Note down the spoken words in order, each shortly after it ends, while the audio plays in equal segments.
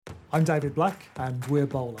I'm David Black and we're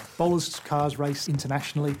Bowler. Bowler's cars race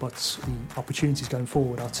internationally, but the opportunities going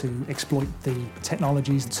forward are to exploit the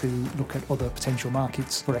technologies to look at other potential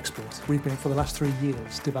markets for export. We've been for the last 3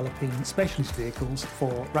 years developing specialist vehicles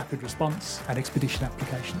for rapid response and expedition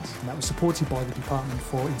applications. And that was supported by the Department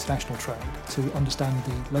for International Trade to understand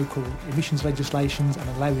the local emissions legislations and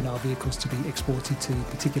allowing our vehicles to be exported to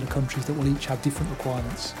particular countries that will each have different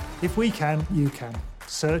requirements. If we can, you can.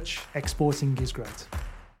 Search Exporting is Great.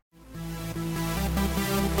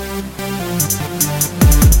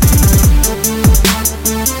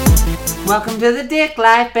 Welcome to the dick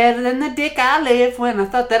life, better than the dick I live when I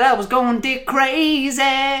thought that I was going dick crazy.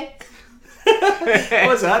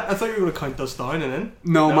 What's that? I thought you were going to count us down and in.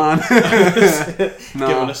 No, man. No.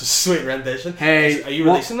 Giving us a sweet rendition. Hey, are you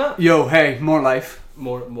releasing that? Yo, hey, more life.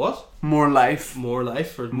 More what? More life. More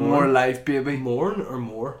life or more life, baby. Mourn or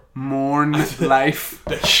more? Mourn life.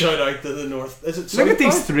 Big shout out to the north. Is it? Look at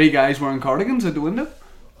these 3 guys wearing cardigans out the window.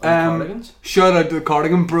 Cardigans. Shout out to the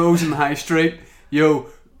cardigan bros in the high street. Yo,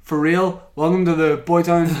 for real, welcome to the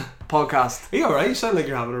Boytown podcast. Are you alright? You sound like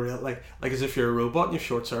you're having a real, like as if you're a robot and you've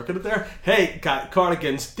short circuited there. Hey,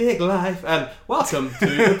 cardigans, dig life, and welcome to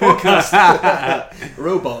the podcast.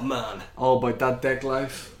 Robot man. All about that dick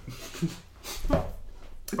life.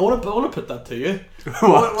 I want to put that to you.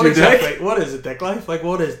 What exactly? What is a dick life? Like,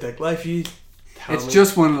 what is dick life? It's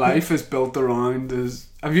just when life is built around.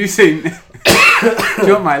 Have you seen? Do you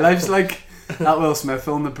know what my life's like? That Will Smith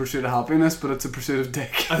film, The Pursuit of Happiness, but it's a pursuit of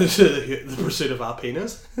dick. The pursuit of our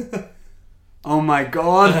penis. Oh my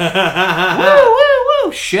god. Woo, woo,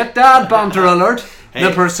 woo. Shit, dad, banter alert. Hey,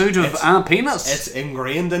 the pursuit of our penis. It's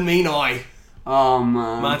ingrained in me now. Oh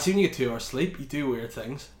man. Man, see when you get 2 hours sleep, you do weird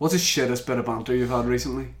things. What's the shittest bit of banter you've had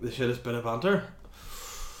recently? The shittest bit of banter?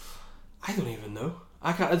 I don't even know.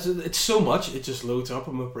 I can't. It's so much. It just loads up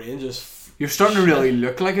in my brain. You're starting to really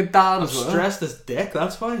look like a dad as well. I'm stressed as dick.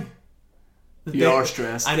 That's why. You are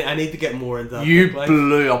stressed. I need to get more into that. You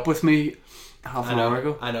blew up with me half an hour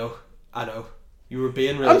ago. I know. You were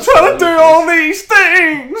being really. I'm trying to do all these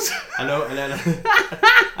things. I know, and then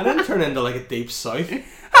I didn't turn into like a deep south.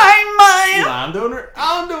 I'm my landowner.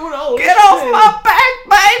 I'm doing all Get off my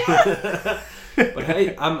back, babe. But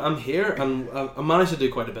hey, I'm here, and I managed to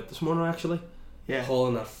do quite a bit this morning actually. Yeah.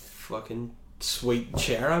 Hauling that fucking sweet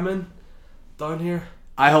chair I'm in down here.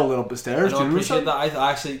 I hold it up the stairs. I appreciate that.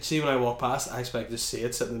 I actually see when I walk past, I expect to see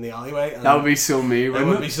it sitting in the alleyway. That would be so me, wouldn't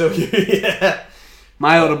it? That would be so you. Yeah.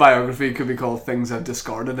 My autobiography could be called Things I've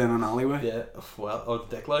Discarded in an Alleyway. Yeah. Well,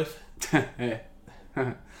 dick life.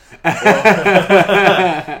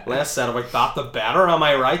 Less said about that, the better. Am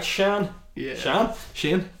I right, Shane? Yeah.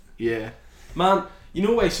 Shane. Yeah. Man, you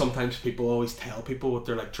know why sometimes people always tell people what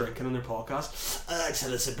they're like drinking in their podcast? I just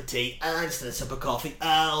had a sip of tea. I just had a sip of coffee.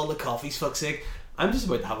 All the coffee's fuck's sake. I'm just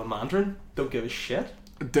about to have a mandarin. Don't give a shit.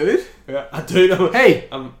 Dude? Yeah, I do. Hey!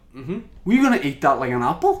 Were you going to eat that like an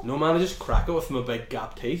apple? No, man, I just crack it with my big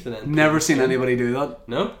gap teeth and then... Never seen anybody do that.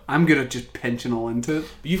 No? I'm good at just pinching all into it.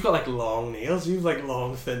 But you've got like long nails. You've like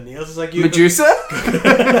long, thin nails. It's like you... Medusa?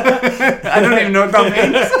 I don't even know what that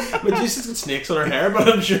means. Medusa's got snakes on her hair, but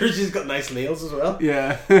I'm sure she's got nice nails as well.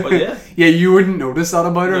 Yeah. But yeah. Yeah, you wouldn't notice that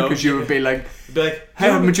about her because you would be like...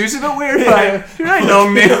 Hey, Medusa got weird. You're right,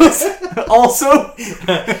 long nails. Also,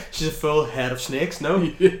 she's a full head of snakes. No,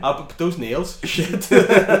 but those nails, shit.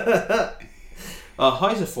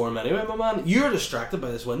 How's it form anyway, my man? You're distracted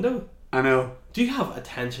by this window. I know. Do you have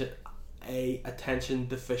attention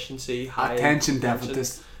deficiency? Attention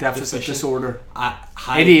deficit disorder.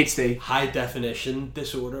 ADHD. High definition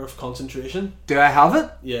disorder of concentration. Do I have it?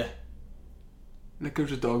 Yeah. Look,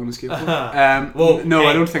 there's a dog on the skateboard. Well, no,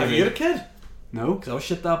 I don't think. Have you got a kid? No. Because I was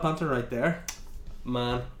shit that banter right there.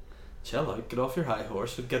 Man, chill out. Get off your high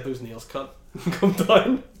horse and get those nails cut. Come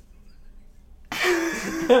down.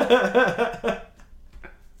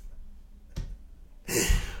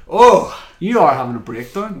 Oh, you are having a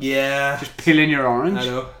breakdown. Yeah. Just peeling your orange. I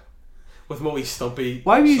know. With my wee stumpy.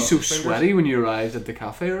 Why were you so sweaty when you arrived at the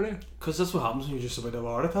cafe earlier? Because that's what happens when you're just about to have a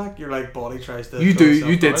heart attack. Your like body tries to. You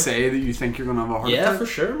did say that you think you're gonna have a heart attack. Yeah, for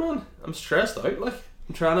sure, man. I'm stressed out. Like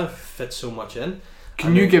I'm trying to fit so much in.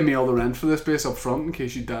 Can you give me all the rent for this place up front in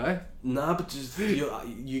case you die? Nah, but just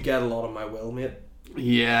you get a lot of my will, mate.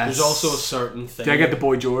 Yes. There's also a certain thing. Do I get the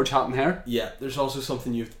Boy George hat and hair? Yeah, there's also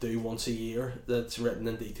something you have to do once a year that's written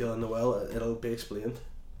in detail in the will. It'll be explained.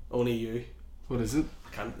 Only you. What is it? I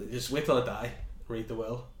can't. Just wait till I die. Read the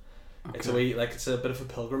will. Okay. It's a bit of a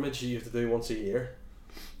pilgrimage you have to do once a year.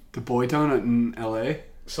 The Boytown out in LA?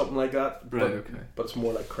 Something like that. Right, okay. But it's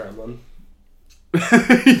more like Kremlin.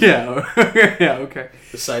 Yeah, okay.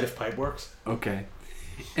 The site of Pipeworks. Okay.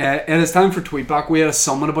 It is time for Tweetback. We had a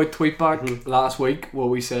summit about Tweetback last week where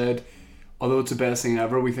we said, although it's the best thing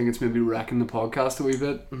ever, we think it's maybe wrecking the podcast a wee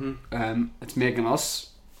bit. It's making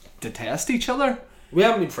us detest each other. We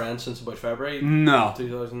haven't been friends since about February No,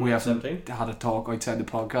 2017. we haven't had a talk outside the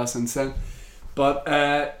podcast since then. But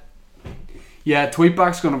yeah,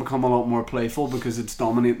 Tweetback's going to become a lot more playful because it's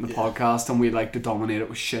dominating the podcast, and we like to dominate it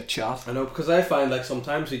with shit chat. I know, because I find like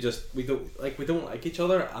sometimes we don't like each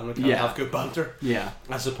other, and we can't have good banter. Yeah.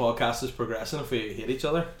 As the podcast is progressing, if we hate each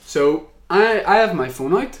other. So I have my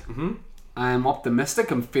phone out. I'm optimistic.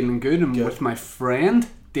 I'm feeling good. I'm with my friend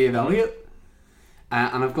Dave Elliott.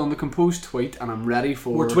 And I've gone to compose tweet, and I'm ready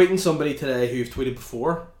for... We're tweeting somebody today who've tweeted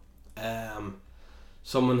before.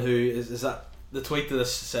 Someone who is that the tweet that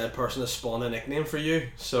this said person has spawned a nickname for you.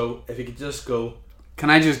 So if you could just go... Can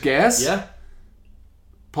I just guess? Yeah.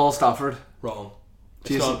 Paul Stafford. Wrong.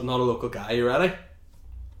 It's not a local guy. You ready?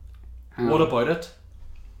 What about it?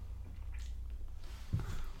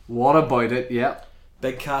 What about it? Yeah.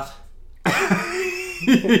 Big Cat.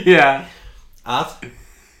 Yeah. At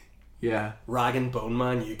Yeah. Rag and Bone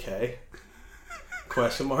Man UK.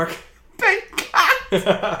 Question mark. Big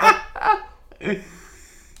cat.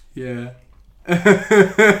 Yeah.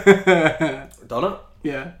 Done it.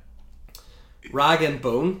 Yeah. Rag and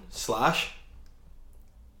Bone /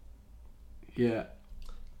 Yeah.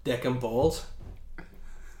 Dick and Balls.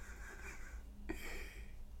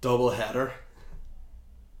 Double header.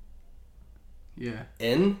 Yeah.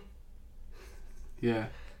 In ... Yeah. ...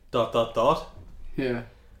 Yeah.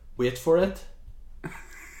 Wait for it. ...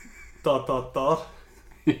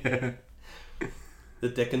 Yeah. The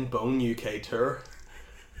Dick and Bone UK tour.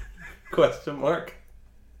 Question mark.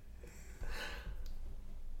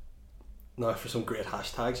 Now for some great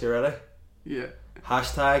hashtags. You ready? Yeah.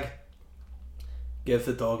 Hashtag give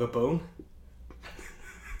the dog a bone.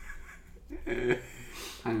 Hang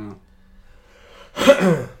on.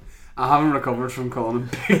 I haven't recovered from calling him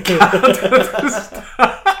Big Cat at the start.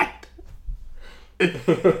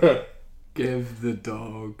 Give the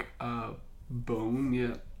dog a bone,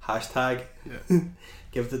 yeah. Hashtag Yeah.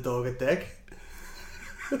 give the dog a dick.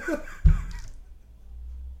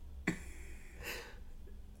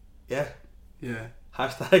 Yeah. Yeah.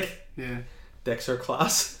 Hashtag Yeah. dicks are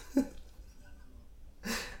class. And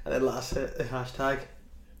then last hashtag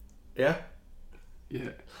yeah.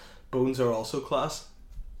 Yeah. Bones are also class.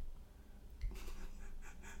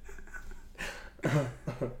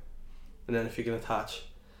 And then if you can attach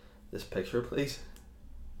this picture, please.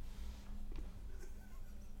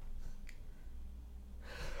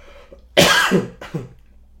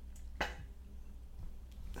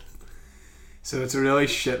 So it's a really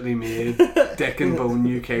shittily made Dick and Bone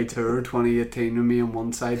UK tour 2018 with me on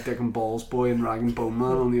one side, Dick and Balls Boy and Rag and Bone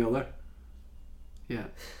Man on the other. Yeah.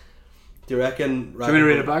 Do you reckon... Do you want me to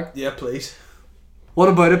read it back? Yeah, please. What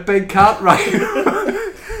about it, Big Cat? Right.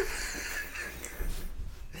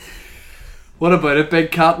 What about it,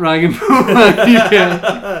 Big Cat? Rag and Bone Man?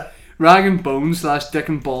 Yeah. Rag and Bone / Dick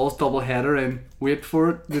and Balls double header in. Wait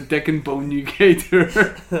for it. The Dick and Bone UK tour.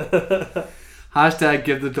 Hashtag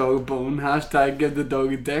give the dog a bone. Hashtag give the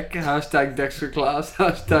dog a dick. Hashtag dicks are class.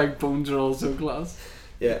 Hashtag bones are also class.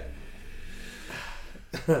 Yeah.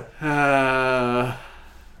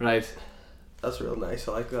 Right. That's real nice.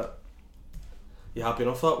 I like that. You happy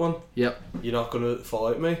enough with that one? Yep. You're not going to fall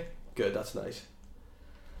out me? Good, that's nice.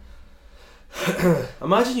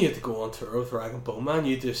 Imagine you had to go on tour with Rag and Bone Man.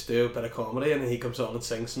 You just do a bit of comedy and then he comes on and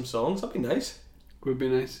sings some songs. That'd be nice. Would be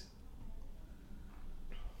nice.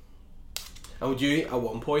 And would you, at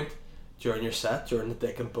one point, during your set, during the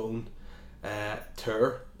Dick and Bone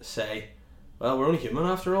tour, say, well, we're only human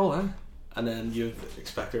after all, eh? And then you'd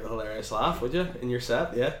expect a hilarious laugh, would you, in your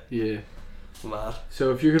set? Yeah? Yeah. Mad.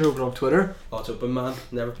 So if you could open up Twitter. Oh, it's open, man.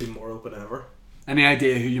 Never been more open ever. Any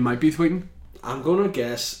idea who you might be tweeting? I'm going to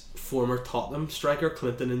guess former Tottenham striker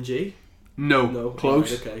Clinton and G. No. No.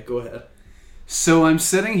 Close. Right, okay, go ahead. So I'm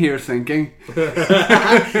sitting here thinking.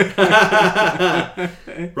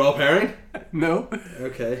 Rob Herring? No.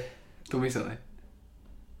 Okay. Don't be silly.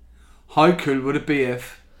 How cool would it be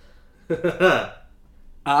if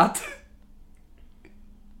at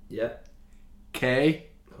Yeah. K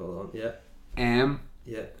Hold on. Yeah. M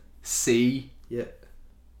Yeah. C Yeah.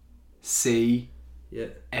 C Yeah.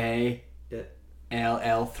 A Yeah.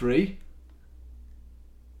 LL3.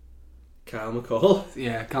 Cal McCall.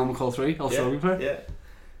 Yeah, Cal McCall 3, Australian player. Yeah.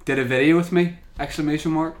 Did a video with me!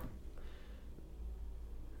 Exclamation mark.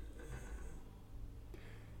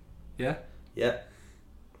 Yeah. Yeah.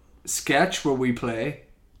 Sketch where we play.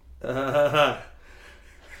 Hold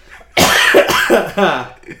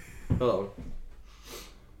on.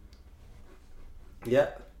 Yeah.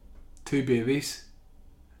 2 babies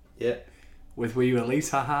Yeah. with wee willies,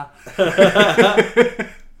 haha.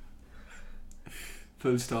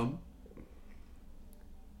 Full stop.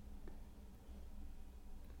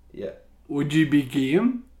 Yeah. Would you be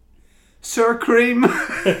game, Sir Cream?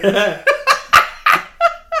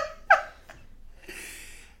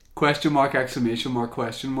 Question mark, exclamation mark,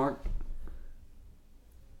 question mark.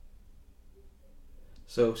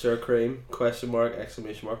 So, Sir Cream, question mark,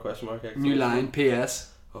 exclamation mark, question mark, exclamation New mark. line,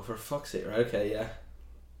 PS, Oh, for fuck's sake. Right, okay, yeah.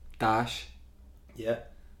 dash. Yeah.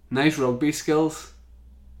 Nice rugby skills.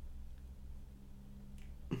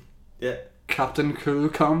 Yeah. Captain Cool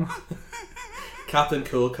Cum. Captain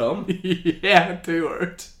Cool Cum. Yeah, 2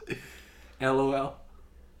 words. LOL.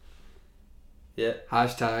 Yeah.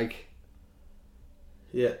 Hashtag.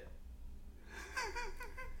 Yeah.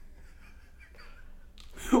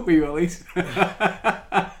 Wee willies.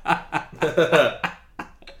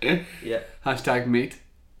 Yeah. Hashtag meat.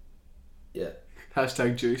 Yeah.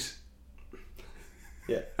 Hashtag juice.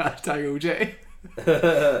 Yeah. Hashtag OJ.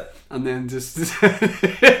 And then just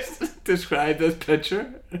describe this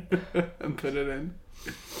picture and put it in.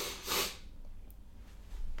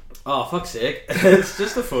 Oh, fuck's sake. It's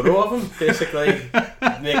just a photo of him, basically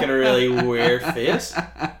making a really weird face.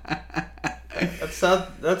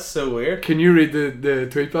 That's so weird. Can you read the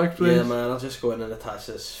tweet back, please? Yeah, man, I'll just go in and attach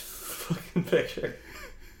this fucking picture.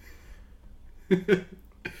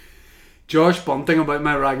 Josh Bunting about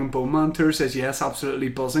my Rag and Bone Man tour says yes, absolutely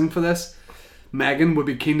buzzing for this. Megan would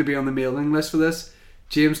be keen to be on the mailing list for this.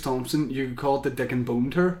 James Thompson, you could call it the Dick and Bone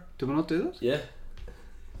tour. Do we not do that? Yeah.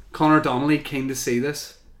 Connor Donnelly, keen to see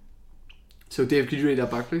this. So Dave, could you read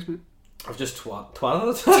that back, please, mate? I've just twatted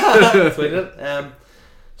it. Tweeted it.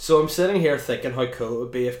 So I'm sitting here thinking how cool it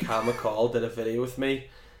would be if Cam McCall did a video with me.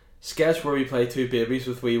 Sketch where we play 2 babies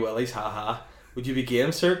with wee willies, haha. Would you be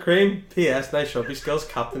game, Sir Cream? P.S. Nice rugby skills,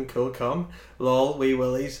 Captain Cool Cum. Lol, wee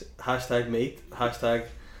willies, hashtag meat, hashtag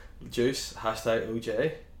juice, hashtag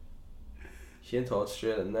OJ. Shane Todd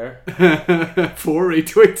straight in there. 4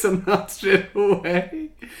 retweets on that straight away.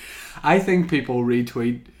 I think people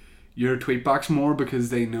retweet your tweetbacks more because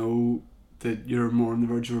they know that you're more on the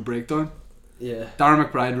verge of a breakdown. Yeah. Darren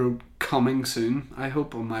McBride wrote coming soon, I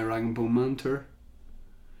hope, on my Rag and Bone Man tour.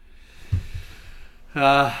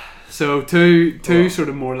 So two sort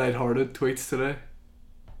of more lighthearted tweets today.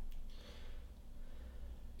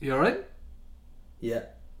 You alright? Yeah.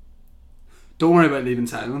 Don't worry about leaving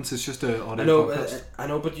silence, it's just a audio podcast. I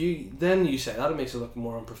know, but you say that, it makes it look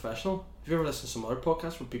more unprofessional. Have you ever listened to some other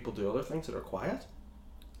podcasts where people do other things that are quiet?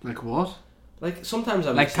 Like what? Like sometimes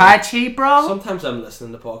I'm like listening- Tai Chi, bro? Sometimes I'm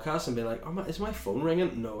listening to podcasts and being like, oh, is my phone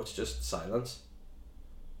ringing? No, it's just silence.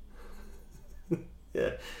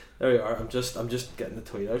 Yeah, there we are. I'm just getting the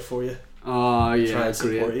tweet out for you. Oh yeah, Try and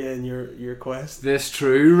support great. you in your quest. This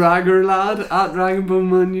true ragger lad at Rag and Bone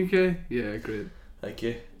Man UK. Yeah, great. Thank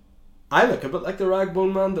you. I look a bit like the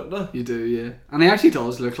Ragbone Man, don't I? You do, yeah. And he actually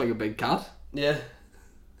does look like a big cat. Yeah.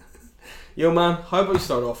 Yo man, how about we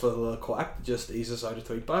start off with a little quack to just ease us out of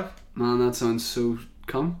tweet back? Man, that sounds so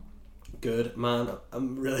cum. Good, man.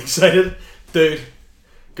 I'm really excited. Dude,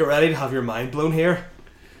 get ready to have your mind blown here.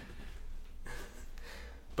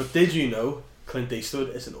 But did you know Clint Eastwood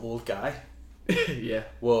is an old guy? Yeah.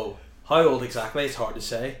 Whoa. How old exactly? It's hard to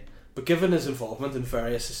say. But given his involvement in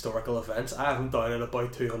various historical events, I have him down at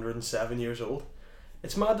about 207 years old.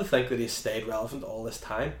 It's mad to think that he's stayed relevant all this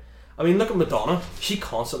time. I mean, look at Madonna. She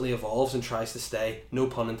constantly evolves and tries to stay, no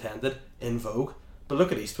pun intended, in vogue. But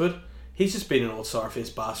look at Eastwood. He's just been an old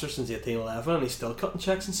sour-faced bastard since 1811 and he's still cutting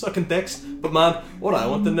checks and sucking dicks. But man, what I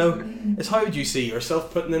want to know is how would you see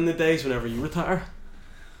yourself putting in the days whenever you retire?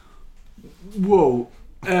 Whoa.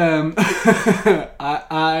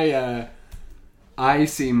 I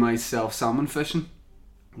see myself salmon fishing.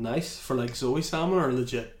 Nice. For like Zoe salmon or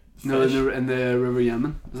legit fish? No, in the River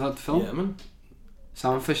Yemen. Is that the film? Yemen?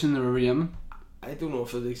 Salmon fishing in the River Yemen. I don't know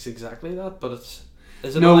if it's exactly that, but it's...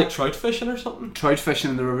 Is it No. not like trout fishing or something? Trout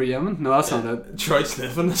fishing in the River Yemen? No, that's not it. Trout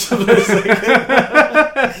sniffing, that's what I was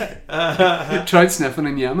thinking. Trout sniffing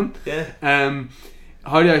in Yemen. Yeah.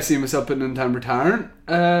 How do I see myself putting in time retiring?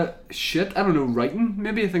 Shit, I don't know, writing.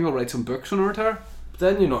 Maybe I think I'll write some books when I retire. But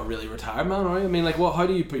then you're not really retired, man, are you? I mean, like, what? How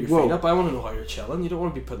do you put your Whoa. feet up? I want to know how you're chilling. You don't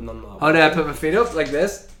want to be putting on that. How do I put my feet up? Like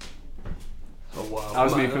this? Oh wow. That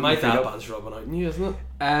was me putting my my feet dad up. band's rubbing out on you, isn't it?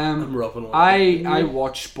 I'm rubbing one. I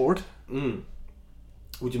watch sport.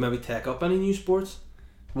 Would you maybe take up any new sports?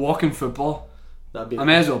 Walking football. That'd be. I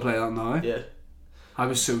may as well play that now. Yeah. I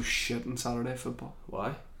was so shit in Saturday football.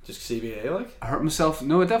 Why? Just CBA, like? I hurt myself.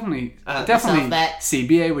 No, I definitely myself, mate.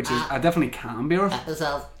 CBA, which is I definitely can be alright.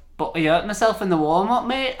 Myself. but I hurt myself in the warm-up,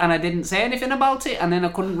 mate, and I didn't say anything about it, and then I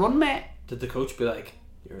couldn't run, mate. Did the coach be like,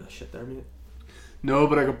 "You're the shit there, mate"? No,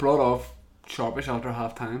 but I got brought off sharpish after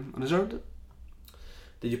half-time. I deserved it.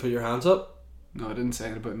 Did you put your hands up? No, I didn't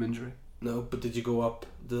say it about my injury. No, but did you go up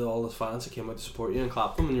to all the fans that came out to support you and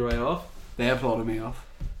clap them when you were right off? They applauded me off.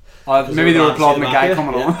 Maybe they were applauding the guy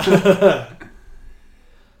coming on.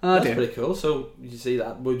 Oh, That's dear. pretty cool. So you see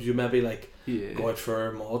that? Would you maybe like Yeah. go out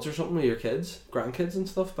for mods or something with your kids, grandkids and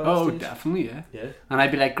stuff? Oh, backstage? definitely, yeah. Yeah. And I'd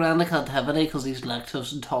be like, Gran, I can't have any because he's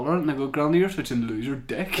lactose intolerant. And I go, Gran, you're such a loser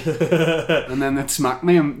dick. And then they'd smack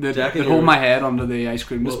me and they'd Jack, hold my head under the ice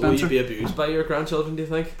cream Will dispenser. you be abused by your grandchildren, do you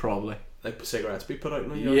think? Probably. Like cigarettes be put out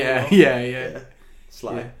in a Yeah.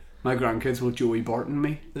 Sly. Yeah. My grandkids will Joey Barton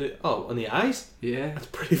me. Oh, on the eyes? Yeah. That's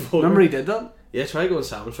pretty vulgar. Remember he did that? Yeah, try going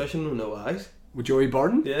salmon fishing with no eyes. With Joey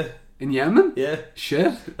Barton? Yeah. In Yemen? Yeah.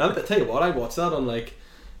 Shit. I'll tell you what, I watched that on like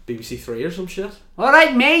BBC Three or some shit.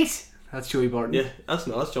 Alright, mate. That's Joey Barton. Yeah, that's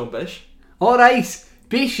John Bish. Alright.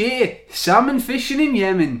 Bish here. Salmon fishing in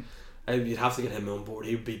Yemen. You'd have to get him on board.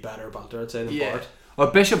 He would be better banter, I'd say, than Bart. Or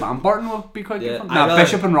Bishop and Barton would be quite Yeah, good. I'd No, rather-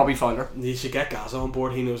 Bishop and Robbie Fowler. You should get Gaza on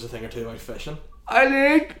board. He knows a thing or two about fishing. I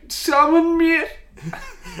like salmon, mate.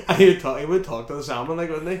 He would talk to the salmon, like,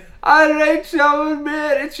 wouldn't he? I like salmon,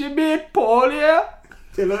 mate. It's your mate Paul, yeah.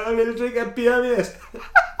 Say, look, I'm going to drink a beer, mate.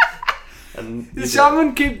 And The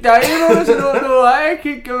salmon keep dying on us. I don't know why. I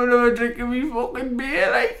keep giving them a drink of me fucking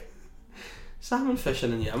beer, like. salmon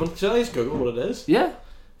fishing in Yemen. Should I just Google what it is? Yeah.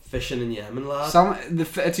 Fishing in Yemen, lad.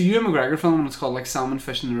 It's a Ewan McGregor film and it's called like Salmon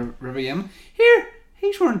Fishing in the River Yemen. Here,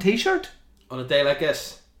 he's wearing a t-shirt. On a day like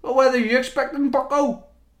this. Well, whether you expecting Bucko?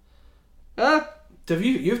 Huh?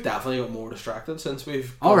 You've definitely got more distracted since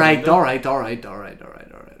we've... Alright.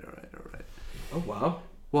 Oh, wow.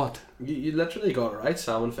 What? You literally got it right.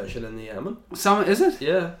 Salmon fishing in the Yemen. Salmon, is it?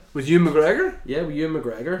 Yeah. With Ewan McGregor? Yeah, with Ewan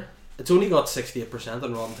McGregor. It's only got 68%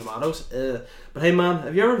 on Rotten Tomatoes. But hey man,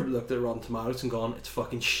 have you ever looked at Rotten Tomatoes and gone, it's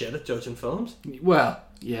fucking shit at judging films? Well,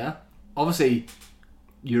 yeah. Obviously,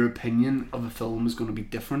 your opinion of a film is going to be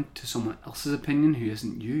different to someone else's opinion who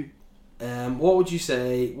isn't you. What would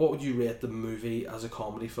you rate the movie as a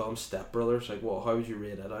comedy film, Step Brothers? Like, how would you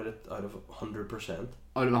rate it out of 100%?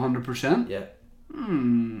 Out of 100%? Yeah.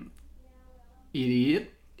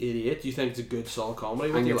 88. 88? Do you think it's a good, solid comedy?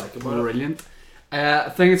 I What do think you it's like about it? brilliant. I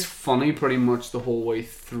think it's funny pretty much the whole way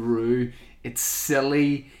through. It's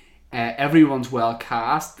silly. Everyone's well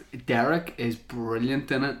cast. Derek is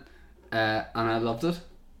brilliant in it, and I loved it.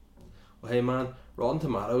 Well, hey man, Rotten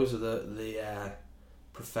Tomatoes, the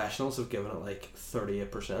professionals have given it like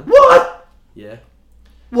 38%. What? Yeah.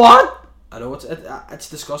 What? I know, it's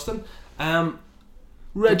disgusting.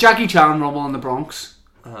 Jackie Chan Rumble in the Bronx.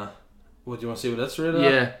 What, do you want to see what it's rated Yeah.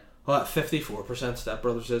 at? Oh, at 54% Step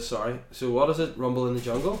Brothers is, sorry. So what is it? Rumble in the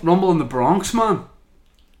Jungle? Rumble in the Bronx, man.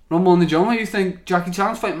 Rumble in the Jungle. You think Jackie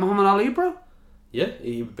Chan's fighting Muhammad Ali, bro? Yeah,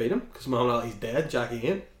 he would beat him because Muhammad Ali's dead. Jackie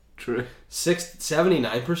ain't. True.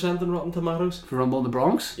 79% on Rotten Tomatoes. For Rumble in the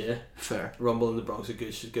Bronx? Yeah, Fair. Rumble in the Bronx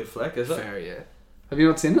is a good flick, is it? Fair, yeah. Have you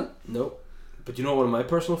not seen it? No, but you know what one of my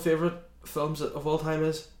personal favourite films of all time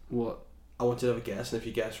is? What? I want you to have a guess, and if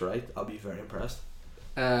you guess right, I'll be very impressed.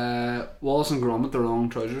 Wallace and Gromit, The Long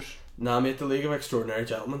Trousers. Nah, mate, The League of Extraordinary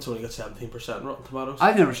Gentlemen's only got 17% on Rotten Tomatoes.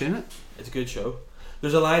 I've never seen it. It's a good show.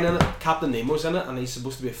 There's a line in it, Captain Nemo's in it, and he's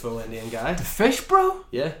supposed to be a full Indian guy. The fish, bro?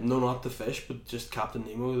 Yeah, no, not the fish, but just Captain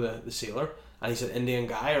Nemo, the sailor. And he's an Indian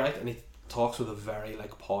guy, right? And he talks with a very,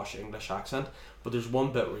 like, posh English accent. But there's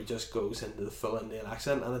one bit where he just goes into the full Indian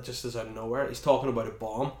accent, and it just is out of nowhere. He's talking about a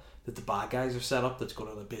bomb that the bad guys have set up that's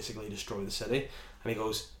going to basically destroy the city. And he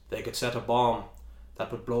goes, they could set a bomb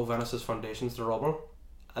that would blow Venice's foundations to rubble.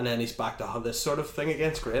 And then he's back to this sort of thing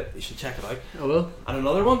again. It's great. You should check it out. I will. And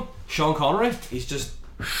another one, Sean Connery. He's just...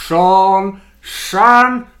 Sean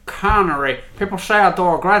Connery. People say I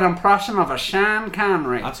do a great impression of a Sean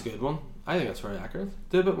Connery. That's a good one. I think that's very accurate.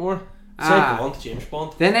 Do a bit more. Say Bond, James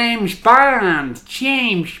Bond. The name's Bond.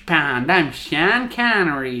 James Bond. I'm Sean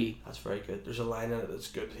Connery. That's very good. There's a line in it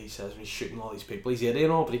that's good. He says when he's shooting all these people, he's 80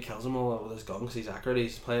 and all, but he kills them all with his gun because he's accurate. He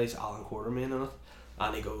plays Alan Quartermain in it,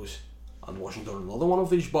 and he goes, "And Washington, another one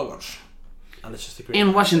of these buggers." And it's just a great.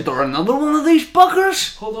 In Washington, another one of these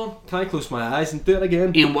buggers. Hold on, can I close my eyes and do it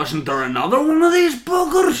again? In Washington, another one of these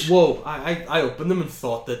buggers. Whoa! I opened them and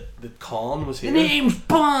thought that Khan was The here. name's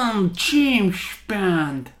Bond. James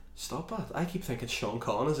Bond. Stop it! I keep thinking Sean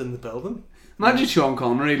Conn is in the building. Imagine Sean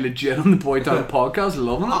Connery legit on the Boy Town podcast,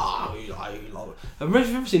 loving it. I love it. Have you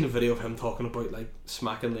ever seen a video of him talking about like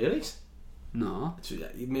smacking ladies? No.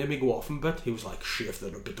 He made me go off a bit. He was like, "Shift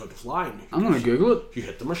it a bit out of line." I'm gonna Google it. You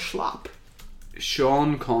hit them a slap.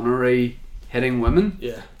 Sean Connery hitting women.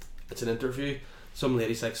 Yeah. it's an interview. Some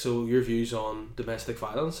lady's like, so your views on domestic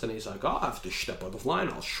violence? And he's like, oh, if they step out of line,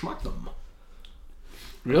 I'll smack them.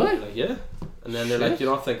 Really? Like, yeah. And then they're like, do you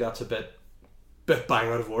not think that's a bit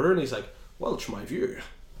bang out of order? And he's like, well, it's my view.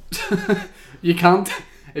 You can't.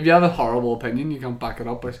 If you have a horrible opinion, you can't back it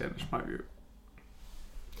up by saying it's my view.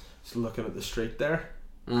 Just looking at the street there.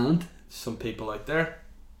 And Some people out there.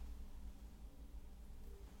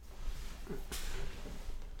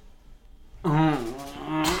 Alright,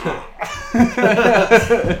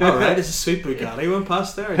 it's a sweet Bugatti went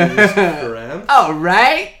past there and he was around.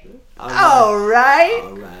 Alright. Alright.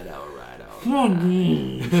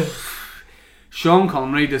 Sean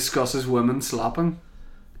Connery discusses women slapping.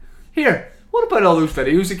 Here, what about all those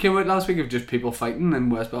videos that came out last week of just people fighting in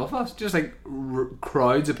West Belfast? Just like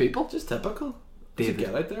crowds of people. Just typical. What's it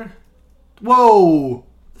get out there? Whoa!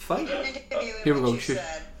 Fight. Here we go, shoot.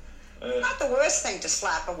 Not the worst thing to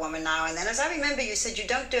slap a woman now and then. As I remember, you said you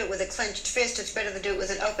don't do it with a clenched fist. It's better to do it with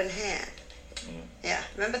an open hand. Yeah,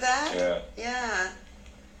 remember that? Yeah. Yeah.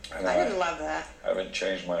 And I didn't love that. I haven't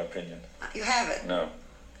changed my opinion. You haven't? No,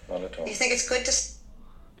 not at all. You think it's good to...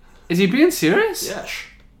 Is he being serious? Yes.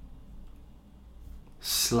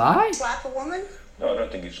 Sly? slap a woman? No, I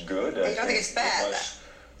don't think it's good. You don't think it's bad?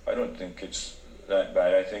 I don't think it's that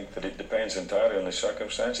bad. I think that it depends entirely on the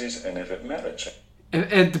circumstances and if it merits it.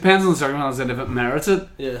 It depends on the circumstances and if it merits it.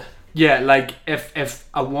 Yeah. Yeah, like if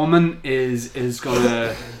a woman is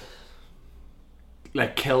gonna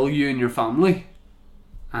like kill you and your family,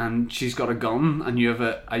 and she's got a gun, and you have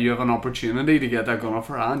an opportunity to get that gun off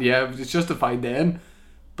her hand, yeah, it's justified then.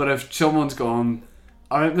 But if someone's gone,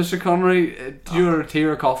 all right, Mr. Connery, do you want a tea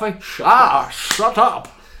or coffee? Shut up.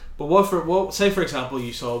 But say for example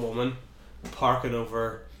you saw a woman parking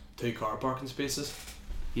over 2 car parking spaces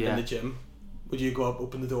in the gym. Would you go up,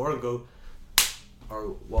 open the door and go,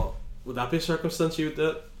 or what? Would that be a circumstance you would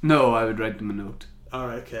do it? No, I would write them a note.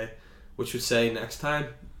 Alright, okay. Which would say next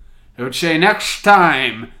time. I would say next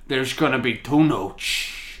time there's gonna be 2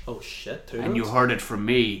 notes. Oh shit, 2 And notes? you heard it from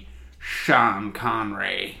me, Sean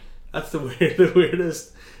Connery. That's the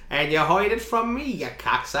weirdest. And you heard it from me, you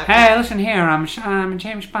cocksucker. Hey, listen here, I'm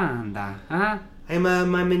James Bond, huh?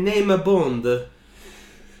 My name is Bond.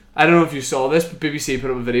 I don't know if you saw this, but BBC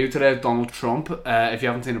put up a video today of Donald Trump. If you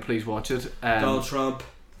haven't seen it, please watch it. Donald Trump.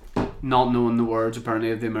 Not knowing the words,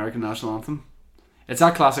 apparently, of the American National Anthem. It's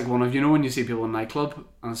that classic one of, you know when you see people in a nightclub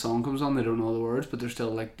and a song comes on, they don't know the words, but they're still,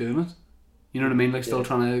 like, doing it? You know what I mean? Like, still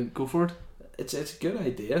trying to go for it? It's a good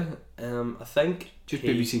idea. I think... Just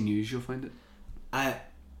BBC News, you'll find it.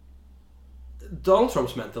 Donald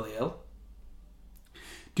Trump's mentally ill.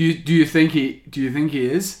 Do you think he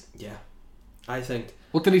is? Yeah. I think...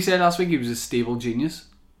 What did he say last week? He was a stable genius.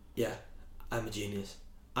 Yeah, I'm a genius.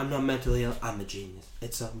 I'm not mentally ill, I'm a genius.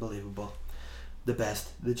 It's unbelievable. The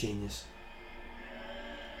best, the genius.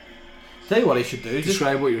 Tell you what he should do.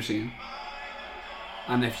 Describe what you're seeing.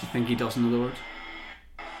 And if you think he doesn't know the words.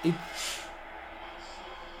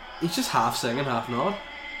 He's just half singing, half not.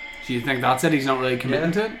 So you think that's it? He's not really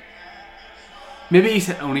committing to it? Maybe he's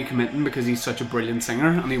only committing because he's such a brilliant singer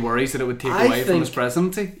and he worries that it would take away from his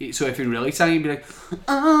presidency. So if he really sang, he'd be like,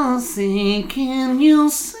 I'll see, can you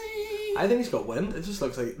see? I think he's got wind. It just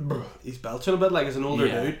looks like he's belching a bit like as an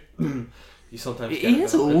older dude. You sometimes get He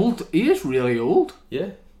is old. He is really old. Yeah.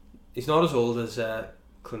 He's not as old as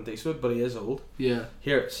Clint Eastwood, but he is old. Yeah.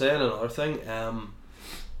 Here, saying another thing, have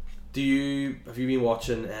you been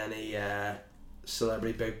watching any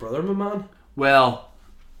Celebrity Big Brother, my man? Well,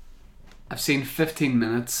 I've seen 15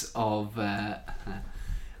 minutes of it.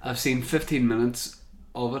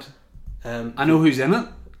 I know who's in it.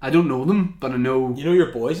 I don't know them, but I know. You know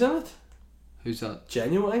your boy's in it? Who's that?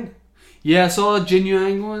 Genuine. Yeah, I saw a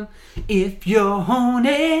Genuine one. If you're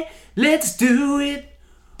horny, let's do it.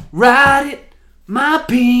 Ride it, my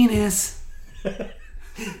penis. Yeah,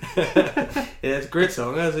 it's a great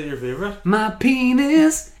song. Is it your favourite? My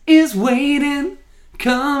penis is waiting,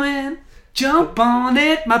 coming. Jump on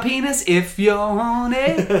it, my penis, if you're on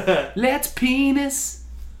it. Let's penis,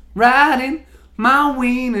 riding my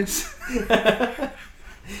weenus.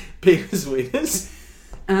 Penis weenus?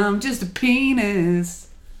 I'm just a penis,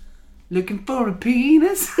 looking for a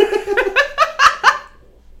penis.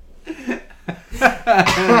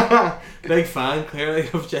 Big fan, clearly,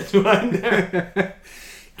 of Genuine there.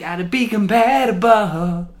 Gotta be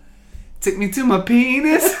compatible. Take me to my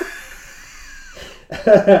penis.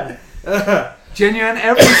 Genuine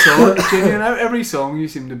every song you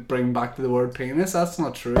seem to bring back to the word penis. That's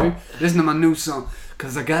not true. Listen to my new song.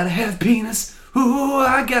 Cause I gotta have penis. Ooh,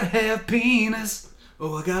 I gotta have penis.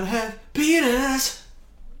 Oh, I gotta have penis.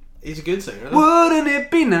 He's a good singer. Though. Wouldn't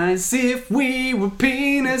it be nice if we were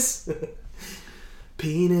penis?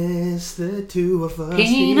 Penis, the two of us.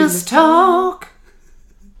 Penis talk.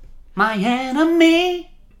 My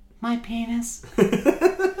enemy. My penis.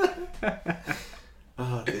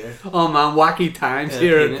 Oh dear. Oh man, wacky times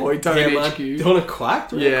here at Boytown HQ. Do you want to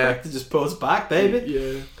quack? Yeah. Quick to just pulls back, baby.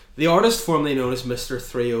 Yeah. The artist formerly known as Mr.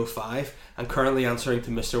 305 and currently answering to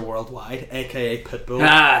Mr. Worldwide, aka Pitbull,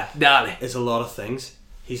 Dolly. is a lot of things.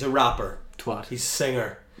 He's a rapper. Twat. He's a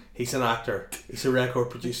singer. He's an actor. He's a record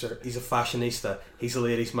producer. He's a fashionista. He's a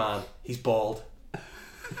ladies' man. He's bald.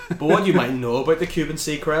 But what you might know about the Cuban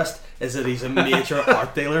Seacrest is that he's a major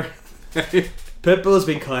art dealer. Pitbull has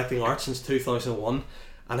been collecting art since 2001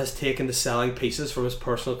 and has taken to selling pieces from his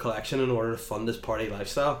personal collection in order to fund his party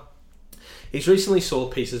lifestyle. He's recently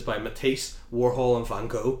sold pieces by Matisse, Warhol and Van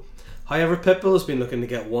Gogh. However, Pitbull has been looking to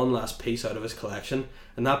get one last piece out of his collection,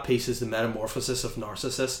 and that piece is The Metamorphosis of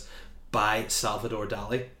Narcissus by Salvador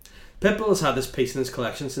Dali. Pitbull has had this piece in his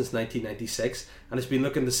collection since 1996 and has been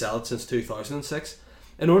looking to sell it since 2006.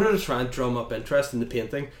 In order to try and drum up interest in the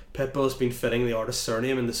painting, Pitbull has been fitting the artist's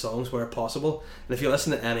surname in the songs where possible, and if you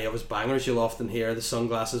listen to any of his bangers, you'll often hear the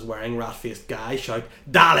sunglasses wearing rat-faced guy shout,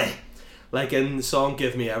 "Dali!" Like in the song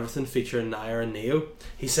Give Me Everything featuring Nair and Neo.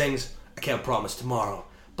 He sings, "I can't promise tomorrow,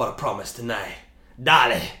 but I promise tonight.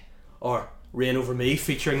 Dali!" Or Rain Over Me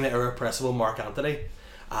featuring the irrepressible Mark Anthony.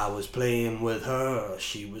 I was playing with her,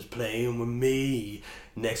 she was playing with me.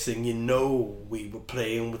 Next thing you know, we were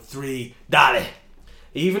playing with three. Dali!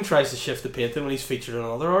 He even tries to shift the painting when he's featured on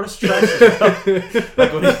other artists' tracks as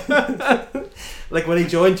well. like when he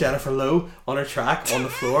joined Jennifer Lowe on her track On the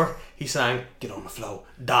Floor, he sang "Get on the floor,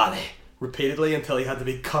 Dali!" repeatedly until he had to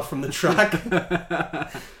be cut from the track.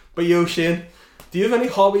 But yo, Shane, do you have any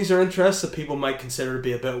hobbies or interests that people might consider to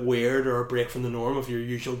be a bit weird or a break from the norm of your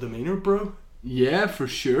usual demeanour, bro? Yeah, for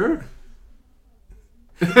sure.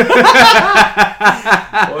 What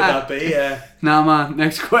would that be? Nah, man.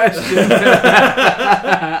 Next question.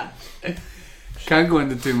 Can't go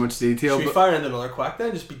into too much detail. Should we fire into another quack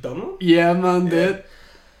then? Just be done with it? Yeah, man, did.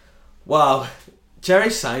 Wow. Jerry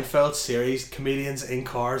Seinfeld's series Comedians in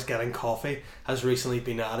Cars Getting Coffee has recently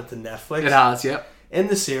been added to Netflix. It has, yep. In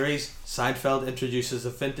the series, Seinfeld introduces a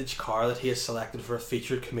vintage car that he has selected for a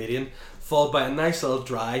featured comedian, followed by a nice little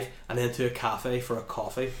drive and into a cafe for a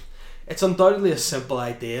coffee. It's undoubtedly a simple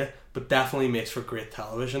idea, but definitely makes for great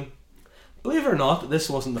television. Believe it or not, this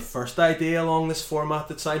wasn't the first idea along this format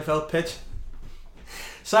that Seinfeld pitched.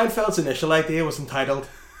 Seinfeld's initial idea was entitled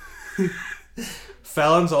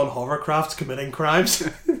Felons on Hovercrafts Committing Crimes.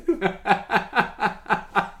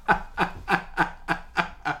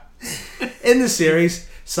 In the series,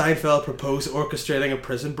 Seinfeld proposed orchestrating a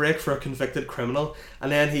prison break for a convicted criminal,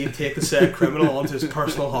 and then he'd take the said criminal onto his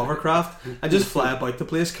personal hovercraft and just fly about the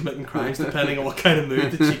place committing crimes depending on what kind of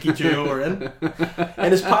mood the cheeky duo were in.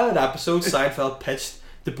 In his pilot episode, Seinfeld pitched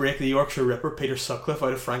to break the Yorkshire Ripper Peter Sutcliffe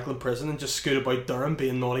out of Franklin Prison and just scoot about Durham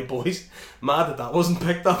being naughty boys. Mad that wasn't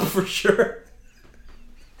picked up for sure.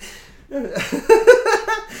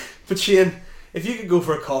 But Shane, if you could go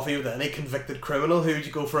for a coffee with any convicted criminal, who would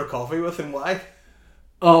you go for a coffee with and why?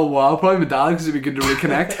 Oh wow, probably my dad because it'd be good to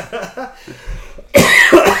reconnect.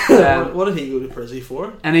 What did he go to prison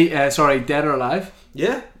for? Dead or alive?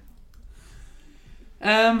 Yeah.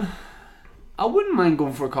 I wouldn't mind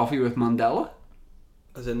going for a coffee with Mandela.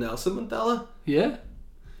 As in Nelson Mandela? Yeah.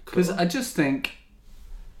 Because Cool. I just think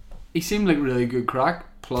he seemed like really good crack.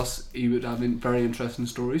 Plus, he would have very interesting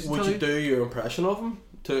stories to Would tell you do your impression of him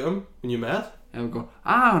to him when you met? I would go,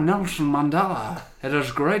 Nelson Mandela, it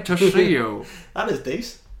is great to see you. That is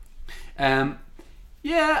decent.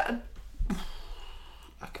 Yeah,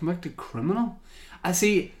 a convicted criminal. I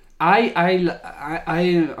see.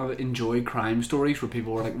 I enjoy crime stories where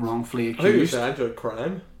people were like wrongfully I think you accused. said I enjoyed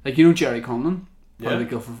crime. Like Jerry Conlon. Yeah. Probably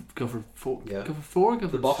go for four. Yeah. Go for four. Go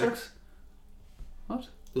for The boxer? 6. What?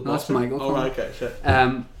 The No, that's boxer? Michael Oh, Conlon. right, okay, shit.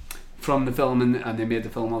 From the film, and they made the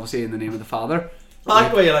film obviously in the name of the father. I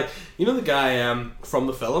like the way you know the guy from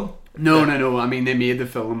the film? No. I mean, they made the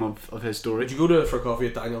film of his story. Would you go for coffee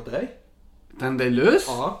with Daniel Day? Dan Day-Lewis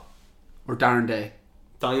Uh-huh. or Darren Day?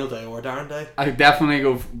 Daniel Day or Darren Day? I would definitely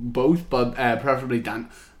go for both, but preferably Dan.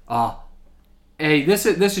 Hey, this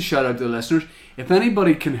is a shout out to the listeners. If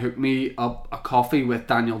anybody can hook me up a coffee with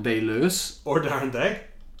Daniel Day-Lewis Or Darren Day?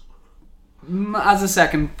 as a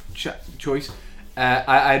second choice,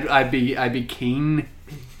 I'd be keen.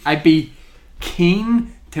 I'd be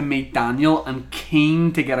keen to meet Daniel and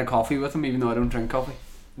keen to get a coffee with him, even though I don't drink coffee.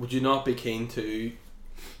 Would you not be keen to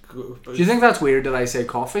go? Do you think that's weird that I say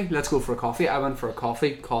coffee? Let's go for a coffee. I went for a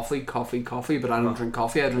coffee, but I don't drink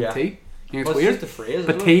coffee. I drink tea. think Well, it's weird? just a phrase,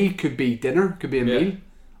 But isn't tea could be dinner, could be a Yeah. meal.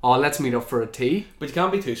 Oh, let's meet up for a tea. But you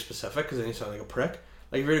can't be too specific because then you sound like a prick.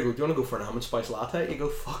 Like if you really go, do you want to go for an almond spice latte? You go,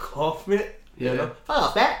 fuck off, mate. Yeah. You know? Fuck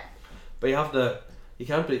off, mate. But you have to. You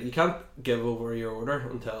can't give over your order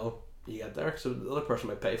until you get there. So the other person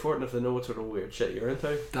might pay for it, and if they know what sort of weird shit you're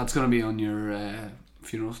into, That's going to be on your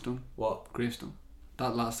funeral stone, what? gravestone.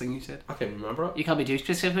 That last thing you said. I can't remember it. You can't be too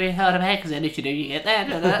specific how to because then if you do, you get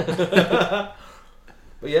that.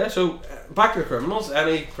 But yeah, so back to the criminals.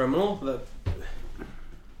 Any criminal that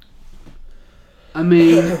I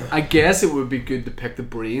mean, I guess it would be good to pick the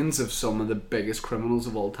brains of some of the biggest criminals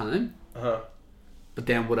of all time. But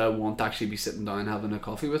then would I want to actually be sitting down having a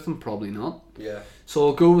coffee with them? Probably not. yeah. So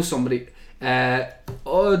I'll go with somebody.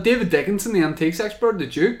 David Dickinson, the antiques expert, the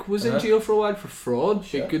Duke, was in jail for a while for fraud.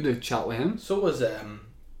 Sure. Be good to chat with him. So was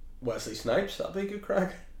Wesley Snipes. That'd be a good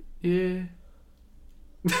crack. Yeah.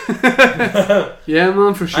 Yeah,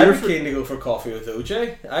 man, for sure. I'd be keen to go for coffee with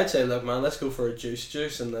OJ. I'd say, look, man, let's go for a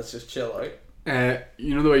juice and let's just chill out.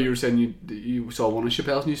 You know the way you were saying you saw one of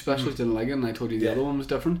Chappelle's new specials, didn't like it, and I told you the Yeah. other one was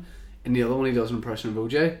different. And the other one, he does an impression of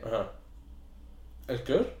OJ. It's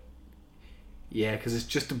good. Yeah, because it's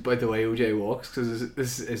just about the way OJ walks, because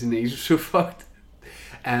his knees are so fucked.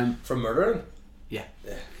 For murdering. Yeah.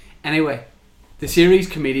 Yeah. Anyway, the series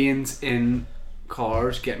comedians in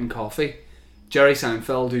cars getting coffee. Jerry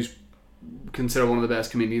Seinfeld, who's considered one of the best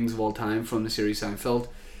comedians of all time from the series Seinfeld,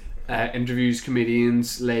 interviews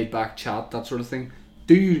comedians, laid back chat, that sort of thing.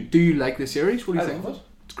 Do you like the series? What do you I think? love it.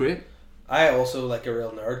 It's great. I also, like a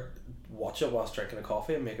real nerd, watch it whilst drinking a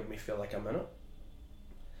coffee and making me feel like I'm in it.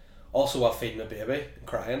 Also while feeding a baby and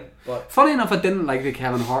crying. But Funny enough, I didn't like the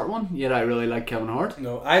Kevin Hart one, yet I really like Kevin Hart.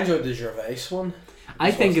 no, I enjoyed the Gervais one.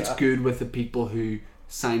 I think What's it's that? good with the people who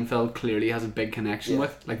Seinfeld clearly has a big connection Yeah.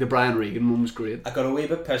 with. Like the Brian Regan one was great. I got a wee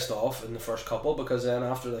bit pissed off in the first couple because then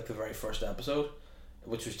after like the very first episode,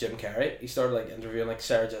 which was Jim Carrey, he started like interviewing like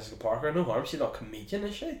Sarah Jessica Parker. No harm, she's not a comedian,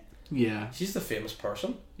 is she? Yeah, She's the famous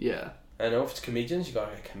person. yeah. I know if it's comedians, you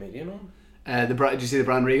gotta get a comedian on. Did you see the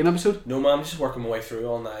Brian Regan episode? No man, I'm just working my way through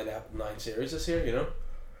all nine series this year. You know,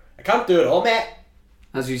 I can't do it all, mate.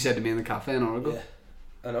 As you said to me in the cafe an hour ago.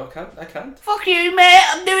 Yeah, I know. I can't. Fuck you, mate.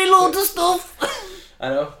 I'm doing loads of stuff. I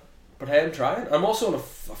know, but hey, I'm trying. I'm also on a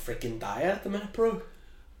freaking diet at the minute, bro.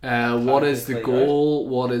 What is the clean goal?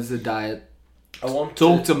 What is the diet? I want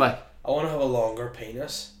Talk to me. I want to have a longer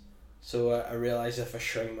penis, so I realise if I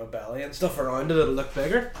shrink my belly and stuff around it, it'll look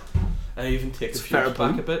bigger. And I even take It's the fair pubes back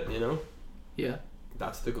point. a bit, you know. Yeah.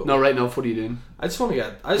 That's the goal. No, right now, what are you doing? I just want to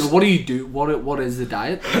get. No, what do you do? What is the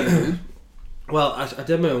diet? What are you doing? Well, I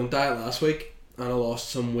did my own diet last week and I lost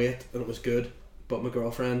some weight and it was good. But my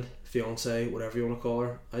girlfriend, fiance, whatever you want to call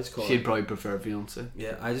her, I just call She'd her. probably prefer fiance.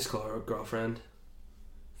 Yeah, I just call her a girlfriend.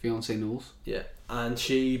 Fiance knows. Yeah, and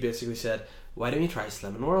she basically said, "Why don't you try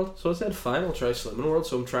Slimming World?" So I said, "Fine, I'll try Slimming World."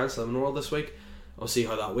 So I'm trying Slimming World this week. I'll see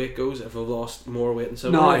how that weight goes. If I've lost more weight than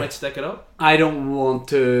Slimming No, World, I might stick it up. I don't want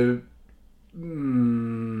to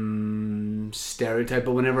stereotype,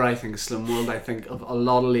 but whenever I think of Slim World, I think of a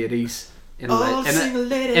lot of ladies in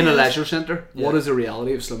a, in a leisure centre. Yeah. What is the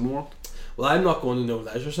reality of Slim World? Well, I'm not going to no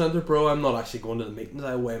leisure centre, bro. I'm not actually going to the meetings.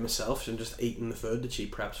 I weigh myself. So I'm just eating the food that she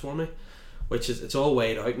preps for me, which is it's all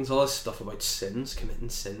weighed out and it's all this stuff about sins, committing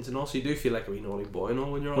sins, and also you do feel like a wee naughty boy and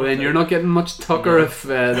all when you're on. Well, then it. you're not getting much tucker if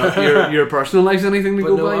your personal life's anything to But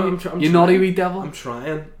go no, by. I'm You trying. naughty wee devil. I'm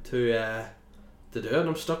trying to do it, and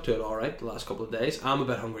I'm stuck to it all right the last couple of days. I'm a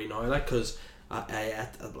bit hungry now, like because I ate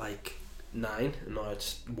at like 9 and now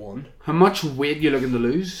it's 1. How much weight you looking to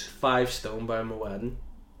lose? 5 stone by my wedding.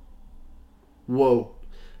 Whoa.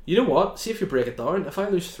 You know what? See if you break it down. If I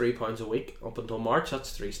lose 3 pounds a week up until March,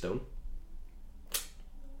 that's 3 stone.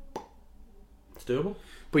 It's doable.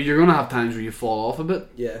 But you're gonna have times where you fall off a bit.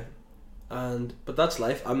 Yeah, but that's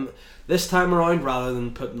life. I'm this time around, rather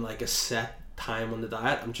than putting like a set time on the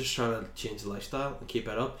diet, I'm just trying to change the lifestyle and keep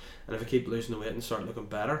it up. And if I keep losing the weight and start looking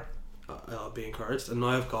better, I'll be encouraged. And now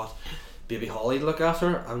I've got baby Holly to look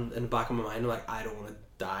after, and in the back of my mind, I'm like, I don't want to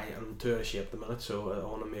die. I'm too out of shape at the minute, so I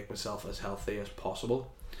want to make myself as healthy as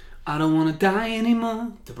possible I don't want to die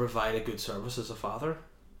anymore. to provide a good service as a father.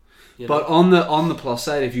 You But know? on the plus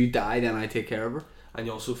side, if you die, then I take care of her. And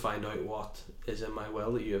you also find out what is in my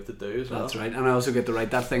will that you have to do as well. That's right, and I also get to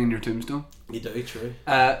write that thing in your tombstone. You do, true.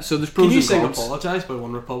 So there's pros Can you and sing cons. "Apologise" by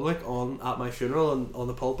One Republic at my funeral and on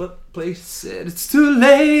the pulpit, please? Said it's too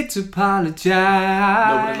late to apologize. No,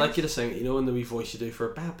 but I'd like you to sing it. You know, in the wee voice you do for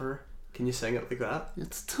Bapper. Can you sing it like that?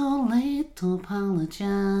 It's too late to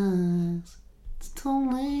apologize. It's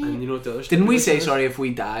Tony. And you know what the other Didn't we say stipulation is? sorry if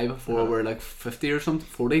we die before we're like 50 or something?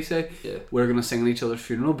 40 say? Yeah. We're gonna sing at each other's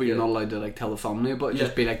funeral, but you're Yeah. not allowed to like tell the family about it. Yeah.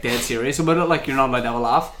 Just be like dead serious about it. Like you're not allowed to have a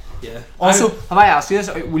laugh. Yeah. Also, have I asked you this?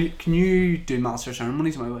 Can you do master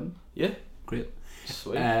ceremonies at my wedding? Yeah. Great.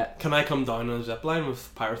 Sweet. Can I come down on a zip line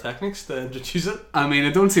with pyrotechnics to introduce it? I mean,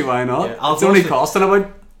 I don't see why not. Yeah, it's only also- costing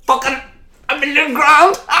about fucking $1 million.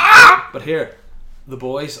 Ah! But here, the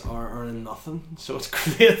boys are earning nothing, so it's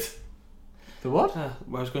great. The what? I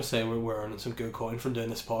was going to say we're earning some good coin from doing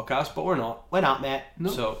this podcast, but we're not. We're not, mate.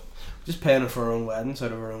 No. So, just paying for our own weddings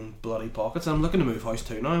out of our own bloody pockets. I'm looking to move house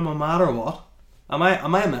too now. Am I mad or what? Am I a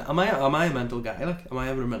mental guy? Like, am I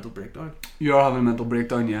having a mental breakdown? You are having a mental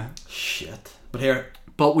breakdown, yeah. Shit. But here,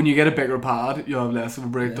 But when you get a bigger pad, you'll have less of a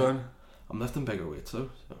breakdown. I'm lifting bigger weights though,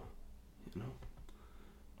 so you know.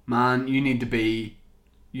 Man, you need to be,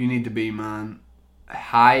 man,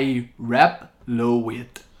 high rep, low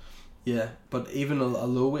weight. Yeah, but even a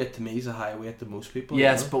low weight to me is a high weight to most people.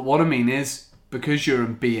 Yes, you know? but what I mean is, because you're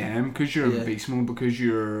in BM, because you're Yeah. in beast mode, because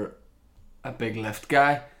you're a big lift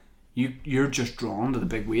guy, you're just drawn to the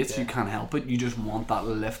big weights. Yeah. You can't help it. You just want that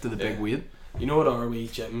lift of the big Yeah. weight. You know what our wee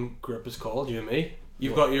gym group is called? You and me.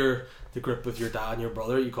 You've got the group with your dad and your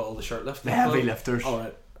brother. You call it the shirt lift. The heavy lifters. All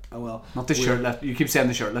right. Oh well. Not the shirt lift. You keep saying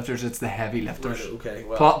the shirt lifters. It's the heavy lifters. Right, okay.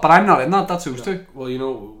 Well. But I'm not in that. That's those two. Well, you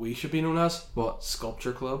know what we should be known as? What?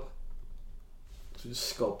 Sculpture Club. So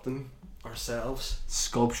just sculpting ourselves.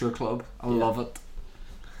 Sculpture club. I Yeah. love it.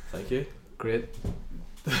 Thank you. Great.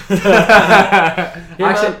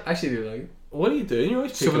 man. actually do like it. What are you doing? You're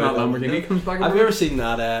always So when peeking that out Lamborghini window. comes back Have up you again? ever seen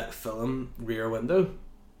that film Rear Window?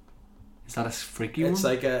 Is that a freaky It's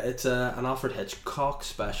one? like an Alfred Hitchcock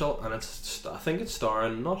special, and I think it's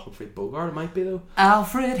starring not Humphrey Bogart. It might be though.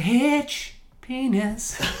 Alfred Hitch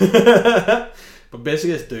penis. But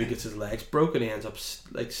basically, this dude gets his legs broken. He ends up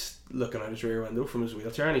looking out his rear window from his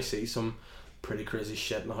wheelchair, and he sees some pretty crazy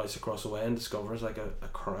shit in the house across the way, and discovers like a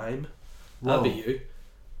crime. That'd be you.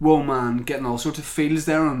 Whoa, man, getting all sorts of feels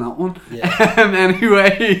there on that one. Yeah.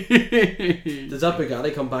 Anyway. Does that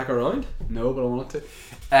Bugatti come back around? No, but I want it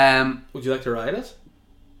to. Would you like to ride it?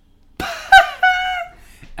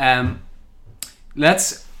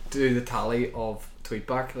 Let's do the tally of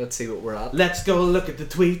tweetback. Let's see what we're at. Let's go look at the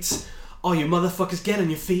tweets. Oh, you motherfuckers, get on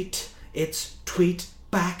your feet. It's tweet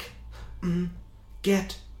back.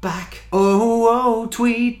 Get back. Oh,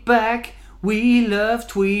 tweet back. We love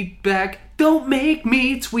tweet back. Don't make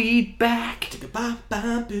me tweet back.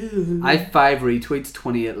 Ba-ba-boo. I have 5 retweets,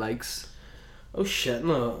 28 likes. Oh shit,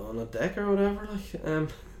 on a deck or whatever. Like,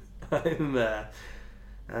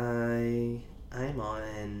 I'm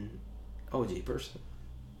on. Oh jeepers!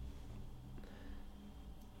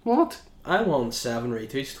 What? I'm on 7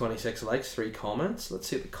 retweets, 26 likes, 3 comments. Let's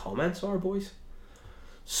see what the comments are, boys.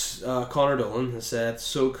 Connor Dolan has said,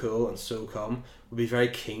 "So cool and so calm. Would be very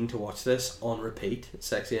keen to watch this on repeat."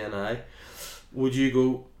 Sexy NI. Would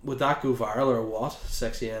that go viral or what?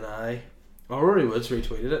 Sexy NI. Rory Woods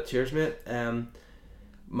retweeted it. Cheers, mate.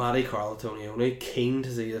 Maddie Carl Tonioni, keen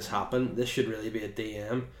to see this happen. This should really be a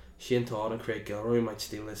DM. Shane Todd and Craig Gilroy might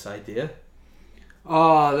steal this idea.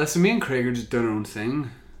 Oh, listen, me and Craig are just doing our own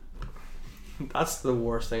thing. That's the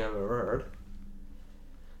worst thing I've ever heard.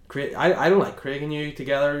 Craig, I don't like Craig and you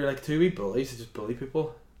together. You're like two wee bullies that just bully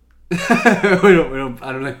people. we don't.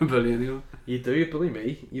 I don't like to bully anyone. You do, you bully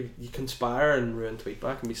me. You conspire and ruin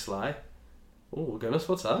tweetback and be sly. Oh goodness,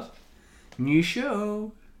 what's that? New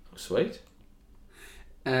show. Oh, sweet.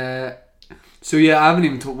 So yeah, I haven't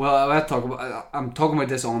even talked. Well, I have to talk about. I'm talking about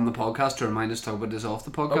this on the podcast to remind us to talk about this off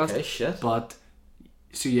the podcast. Okay, shit. But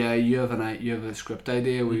so yeah, you have a script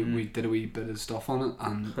idea. We did a wee bit of stuff on it,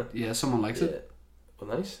 and yeah, someone likes it.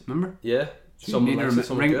 Well, nice. Remember? Yeah. So Someone you need likes to it,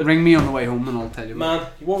 someone good. ring me on the way home, and I'll tell you. Man,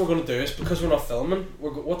 what we're going to do is, because we're not filming,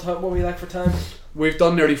 what are we like for time? We've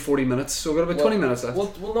done nearly 40 minutes, so we've got about 20 minutes left.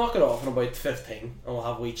 We'll knock it off in about 15, and we'll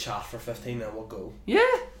have a wee chat for 15, and we'll go. Yeah.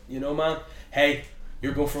 You know, man. Hey,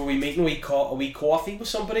 you're going for a wee meeting, a wee coffee with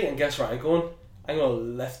somebody, and guess where I'm going? I'm going to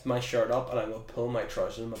lift my shirt up, and I'm going to pull my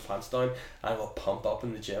trousers and my pants down, and I'm going to pump up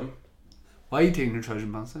in the gym. Why are you taking your trousers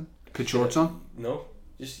and pants then? Put shorts on? No.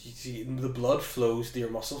 Just, you see, the blood flows to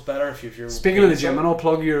your muscles better if you're... Speaking of the gym, and I'll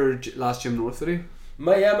plug your last Gym North video.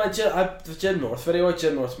 The Gym North video.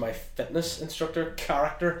 Gym North's my fitness instructor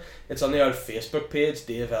character. It's on the old Facebook page,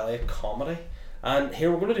 Dave Elliott Comedy. And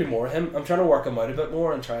here we're going to do more of him. I'm trying to work him out a bit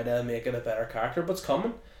more and try to make it a better character, but it's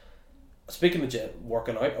coming. Speaking of gym,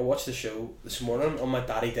 working out, I watched the show this morning on my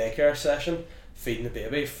daddy daycare session, feeding the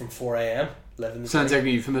baby from 4 a.m. Living the Sounds dream. like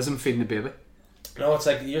a euphemism, feeding the baby. No, it's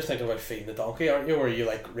like you're thinking about feeding the donkey, aren't you? Where you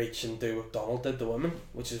like reach and do what Donald did to women,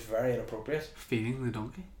 which is very inappropriate. Feeding the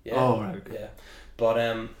donkey? Yeah. Oh, right, okay. Yeah. But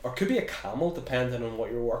or it could be a camel, depending on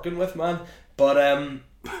what you're working with, man. But I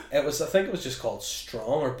think it was just called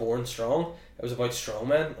Strong or Born Strong. It was about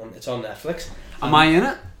strongmen. It's on Netflix. Am I in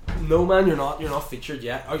it? No, man, you're not. You're not featured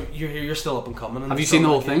yet. Oh, you're still up and coming. Have you seen the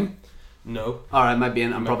whole thing? No. Alright, might be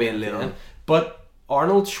in. I'm probably in later on. But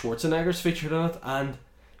Arnold Schwarzenegger's featured in it, and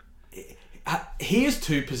he is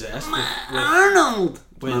too possessed with Arnold!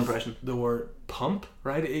 with My impression. the word pump,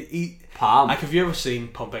 right? Pump. Like, have you ever seen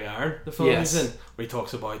Pumping Iron, the film Yes. he's in, where he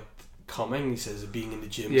talks about coming? He says being in the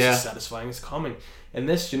gym Yeah. is as satisfying as coming. In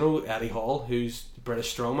this, you know Eddie Hall, who's the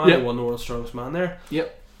British strongman, Yep. who won the world's strongest man there.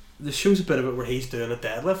 Yep. The show's a bit of it where he's doing a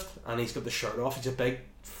deadlift and he's got the shirt off. He's a big,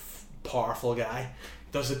 powerful guy.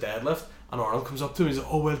 He does the deadlift, and Arnold comes up to him. He's like,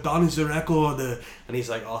 "Oh, well done, is the record?" And he's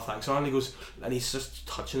like, "Oh, thanks, Arnold." He goes, and he's just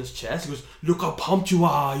touching his chest. He goes, "Look how pumped you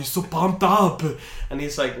are. You're so pumped up." And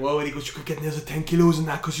he's like, "Whoa!" And he goes, "You could get near to 10 kilos in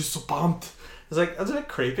that because you're so pumped." It's like, that's a bit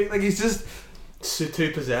creepy. Like, he's just so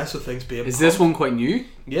too possessed with things being. Is pumped. this one quite new?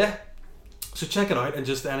 Yeah. So check it out, and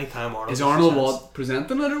just anytime Arnold. Is Arnold gets a chance- what,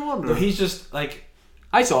 presenting it or what? No, he's just like.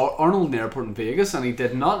 I saw Arnold in the airport in Vegas and he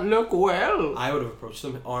did not look well. I would have approached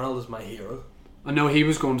him. Arnold is my hero. I know he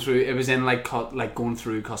was going through. It was in like going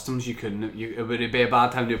through customs. You couldn't. It would be a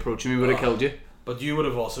bad time to approach him. He would have killed you. But you would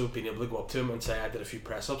have also been able to go up to him and say, "I did a few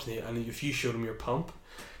press ups," and if you showed him your pump,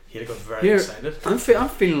 he'd have got very Here, excited. I'm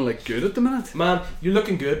feeling like good at the minute. Man, you're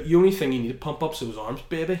looking good. The only thing you need to pump up's those arms,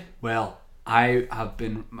 baby. Well, I have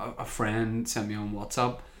been. A friend sent me on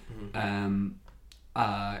WhatsApp.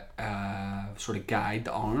 Sort of guide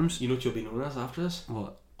to arms. You know what you'll be known as after this?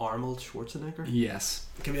 What? Arnold Schwarzenegger. Yes.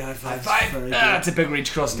 Give me a high five. Very good. It's a big reach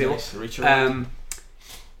across the table. Nice. Reach around.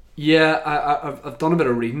 Yeah, I've done a bit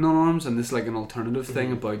of reading on arms, and this is like an alternative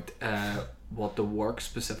thing about what to work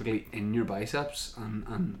specifically in your biceps,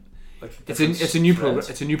 and Like it's a new program. threads.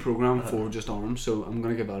 It's a new program for just arms, so I'm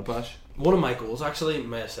gonna give that a bash. One of my goals, actually,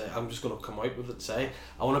 may I say, I'm just going to come out with it and say,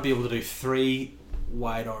 I want to be able to do 3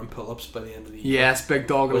 wide arm pull-ups by the end of the year. Yes, big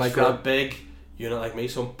dog, I Which like for a that. big unit like me,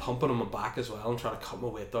 so I'm pumping on my back as well. I'm trying to cut my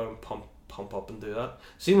weight down and pump up and do that.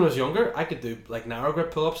 See, when I was younger, I could do like narrow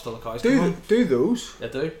grip pull-ups till the cows come home. Do those. I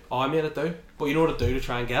do. Oh, I made it do. But you know what I do to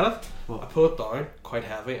try and get it? What? I pull it down quite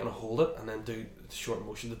heavy and I hold it and then do the short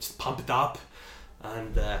motion to just pump it up.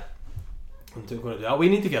 And I'm going to do that. We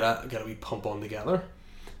need to get a wee pump on together.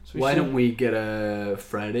 So Why should- don't we get a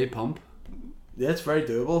Friday pump? Yeah, it's very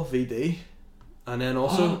doable. VD. And then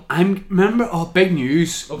also... Big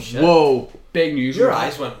news. Oh, shit. Whoa, big news. Your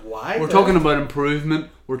eyes went wide. We're there. talking about improvement.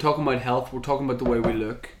 We're talking about health. We're talking about the way we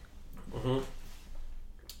look.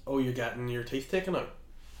 Oh, you're getting your teeth taken out?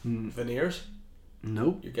 Veneers?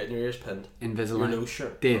 Nope. You're getting your ears pinned? Your Invisalign. nose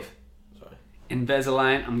shirt? Dave. Sorry.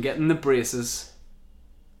 Invisalign. I'm getting the braces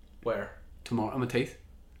Where? tomorrow on my teeth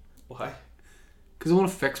Why? because I want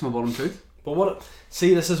to fix my bottom tooth. But what...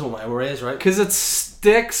 See, this is what my worry is, right? Because it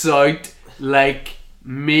sticks out like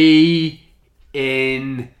me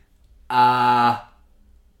in a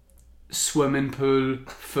swimming pool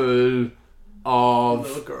full of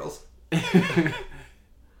Little girls.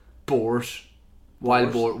 boars.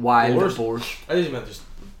 Wild Boars? boars. Boars? I just meant just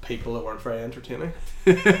people that weren't very entertaining.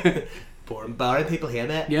 Boring people hear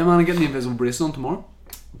that. Yeah, man, I'm getting the invisible braces on tomorrow.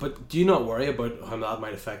 But do you not worry about how that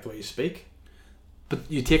might affect the way you speak? But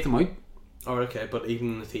you take them out. Oh, okay, but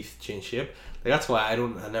even the teeth change shape. Like, that's why I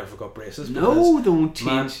never got braces. No, because, don't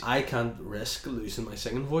change. Man, I can't risk losing my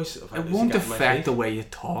singing voice. If I It lose won't the gap in my affect the teeth. way you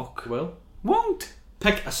talk. Well, Won't.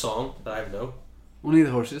 pick a song that I know. Only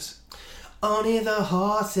the horses. Only the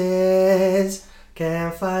horses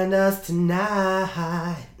can find us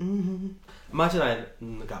tonight. Imagine I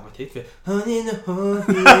got my teeth fit. Only the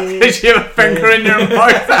horses. Did you have a finger in your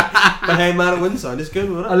mouth? But hey, man, it wouldn't sound as good,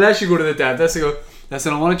 would it? Unless you go to the dentist and go,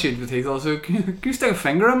 listen, I want to change my teeth. Also, can you stick a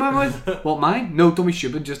finger in my mouth? What, mine? No, don't be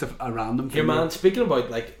stupid. Just a random Here, finger. man, speaking about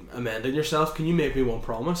like amending yourself, can you make me one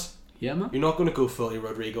promise? Yeah, man. You're not going to go fully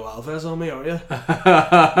Rodrigo Alves on me, are you?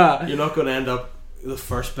 You're not going to end up the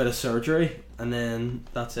first bit of surgery and then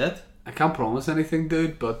that's it. I can't promise anything,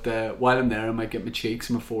 dude, but while I'm there, I might get my cheeks,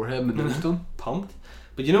 my forehead, my nose done. Pumped.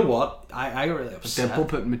 But you know what? I got really A upset. dimple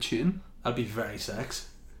put in my chin. I'd be very sex.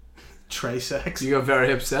 Tray sex. You got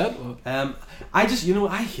very upset. I just,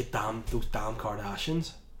 I hate those damn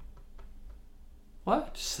Kardashians.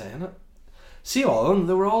 What? Just saying it. See all of them,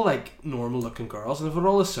 they were all like normal looking girls, and if they're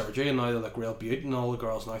all this surgery and now they look real beaut and all the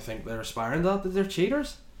girls now think they're aspiring to that they're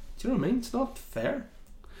cheaters. Do you know what I mean? It's not fair.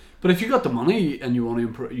 But if you got the money and you want to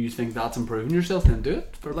improve, you think that's improving yourself, then do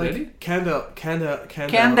it. For lady. Like Kendall Kendall.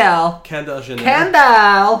 Jenner.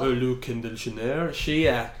 Lou Kendall Jenner. She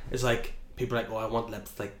is like, people are like, oh, I want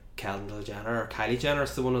lips like Kendall Jenner or Kylie Jenner.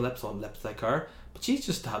 It's the one who lips on lips like her. But she's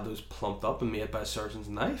just had those plumped up and made by a surgeon's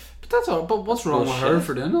knife. But that's all. But what's wrong with her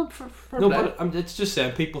for doing it? For no, but it's just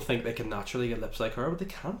saying people think they can naturally get lips like her, but they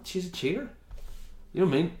can't. She's a cheater. You know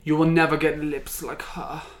what I mean? You will never get lips like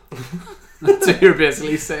her. That's what you're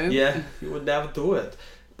basically saying. Yeah, you would never do it.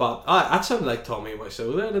 But that sounded like Tommy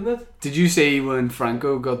Wiseau there, didn't it? Did you see when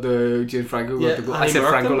Franco got the Jane Franco got the goal? I said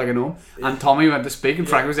Franco like I know, and Tommy went to speak, and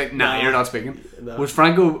Franco was like, "Nah, you're not speaking." No. Was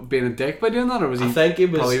Franco being a dick by doing that, or was he? I think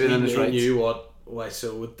it was. Probably within his rights? He knew what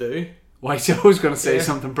Wiseau would do. Wiseau was going to say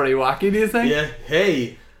something pretty wacky. Do you think? Yeah.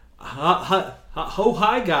 Hey,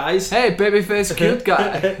 hi guys. Hey, babyface cute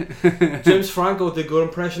guy. James Franco did a good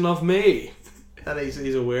impression of me. And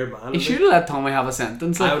he's a weird man. He should have let Tommy have a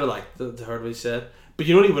sentence. Like. I would have liked to heard what he said. But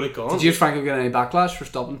you know what he would have gone? Did James Franco get any backlash for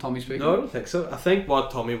stopping Tommy speaking? No, I don't think so. I think what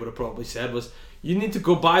Tommy would have probably said was, you need to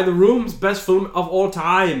go buy The Room's best film of all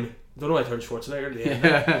time. I don't know why I heard Schwarzenegger.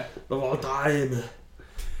 Yeah. Of all time.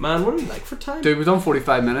 Man, what are we like for time? Dude, we've done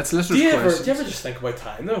 45 minutes. Listeners' questions. Do you ever just think about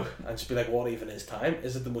time though? And just be like, what even is time?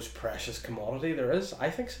 Is it the most precious commodity there is? I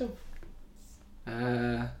think so.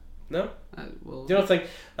 No? Well, do you not think,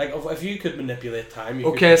 like, if you could manipulate time, you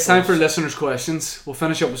okay, it's time for listeners' questions. We'll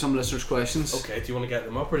finish up with some listeners' questions. Okay, do you want to get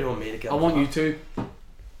them up or do you want me to get them up? I want you to.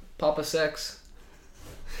 Papa Sex.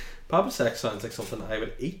 Papa Sex sounds like something I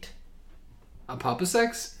would eat. A Papa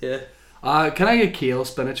Sex? Yeah. Can I get kale,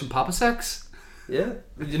 spinach and Papa Sex? Yeah.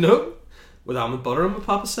 You know? With almond butter and my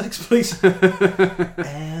Papa Sex, please.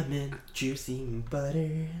 Almond, juicy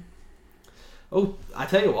butter. Oh, I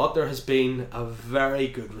tell you what, there has been a very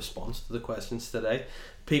good response to the questions today.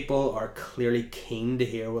 People are clearly keen to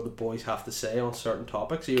hear what the boys have to say on certain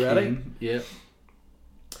topics. Are you ready? Yeah.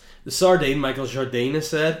 The Sardine, Michael Jardine, has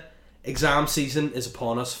said, exam season is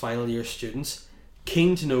upon us, final year students.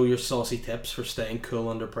 Keen to know your saucy tips for staying cool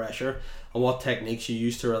under pressure and what techniques you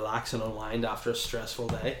use to relax and unwind after a stressful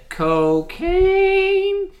day.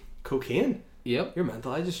 Cocaine. Cocaine? Yep. You're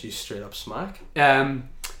mental. I just use straight up smack.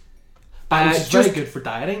 Which is very good for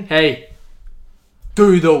dieting. Hey,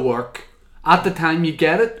 do the work. At the time you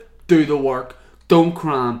get it, do the work. Don't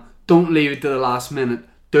cram. Don't leave it to the last minute.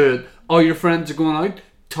 Do it. Oh, your friends are going out?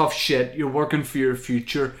 Tough shit. You're working for your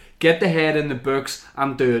future. Get the head in the books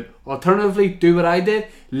and do it. Alternatively, do what I did.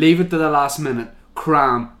 Leave it to the last minute.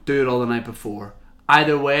 Cram. Do it all the night before.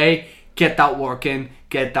 Either way, get that work in.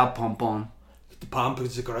 Get that pump on. The pump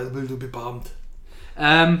is incredible to be pumped.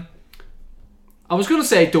 I was going to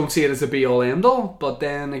say don't see it as a be-all end-all, but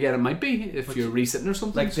then again it might be if you're resitting or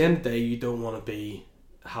something. Like at the end of the day, you don't want to be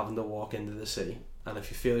having to walk into the sea. And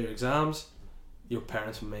if you fail your exams, your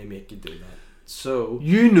parents may make you do that. So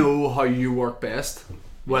you know how you work best.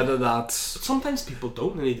 Whether that's... But sometimes people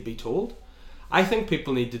don't, they need to be told. I think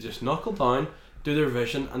people need to just knuckle down, do their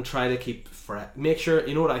revision and try to keep fresh. Make sure,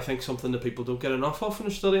 you know what I think something that people don't get enough of when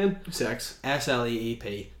they're studying? Sex.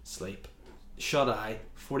 SLEEP. Sleep. Shut eye.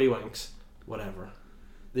 40 winks. Whatever.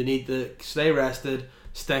 They need to stay rested,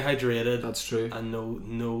 stay hydrated. That's true. And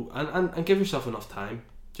and give yourself enough time.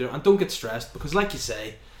 Do you know? And don't get stressed because, like you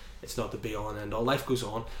say, it's not the be all and end all. Life goes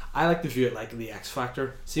on. I like to view it like the X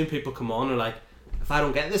Factor. Seeing people come on and like, if I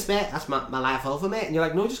don't get this, mate, that's my life over, mate. And you're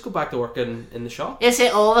like, no, just go back to work in the shop. Is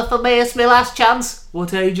it over for me? It's my last chance.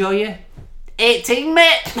 What age are you? 18,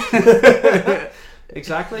 mate.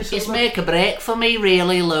 Exactly. It's make a break for me,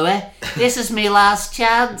 really, Louis. This is my last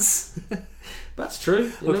chance. That's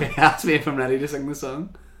true. Okay, ask me if I'm ready to sing the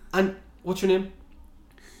song. And what's your name?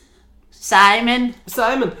 Simon.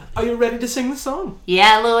 Simon, are you ready to sing the song?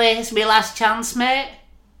 Yeah, Louis, it's my last chance, mate.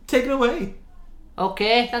 Take it away.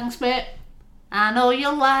 Okay, thanks, mate. I know you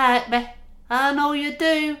like me. I know you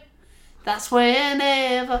do. That's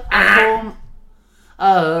whenever I come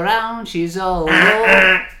around, she's all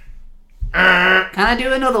over. Can I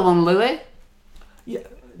do another one, Louis? Yeah.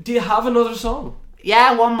 Do you have another song?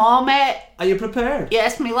 Yeah, one more, mate. Are you prepared? Yeah,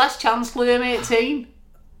 it's my last chance, Louis. I'm 18.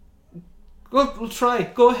 We'll try.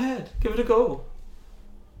 Go ahead. Give it a go.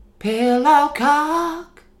 Pillow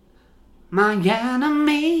cock, my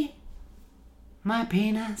enemy, my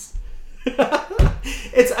penis.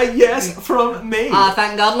 It's a yes from me. Ah,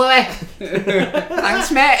 thank God, Louis.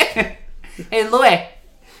 Thanks, mate. Hey, Louis.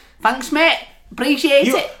 Thanks, mate. Appreciate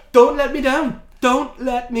it. Don't let me down. Don't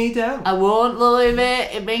let me down. I won't, Louis,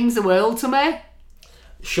 mate. It means the world to me.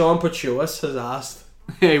 Sean Portuas has asked.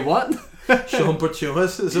 Hey, what? Sean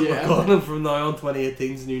Portuas is what we're calling him from now on,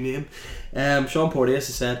 2018's new name. Sean Porteous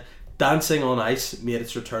has said, Dancing on Ice made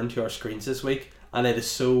its return to our screens this week. and it is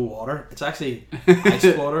so water. It's actually ice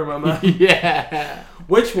water, my man. Yeah.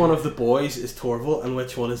 Which one of the boys is Torval and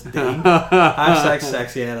which one is Dean? Hashtag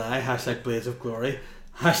sexy NI, hashtag blaze of glory,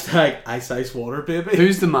 hashtag ice water baby.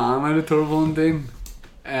 Who's the man out of Torval and Dean?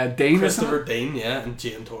 Dean, Christopher Dean, yeah, and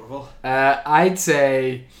Jane Torval. I'd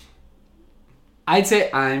say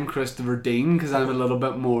I'm Christopher Dean because I'm a little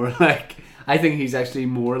bit more like, I think he's actually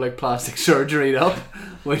more like plastic surgery up,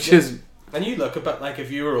 which is. And you look a bit like,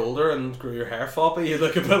 if you were older and grew your hair floppy, you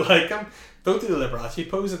look a bit like him. Don't do the Liberace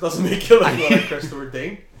pose, it doesn't make you look like Christopher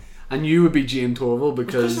Dean. And you would be Jane Torval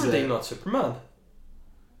because... Christopher Dean not Superman?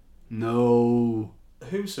 No.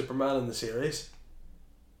 Who's Superman in the series?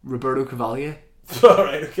 Roberto Cavalier.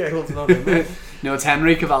 Alright, okay, well, it's not him then. No, it's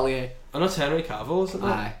Henry Cavalier. And it's Henry Cavill, isn't it?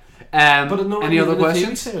 Aye. But no, any other in the TV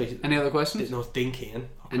questions? series. Any other questions? No, it's Dean Cain.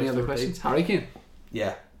 Any other questions? Harry Kane.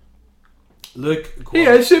 Yeah. Luke He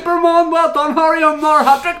Gorman. is Superman. Well done, Harry. On our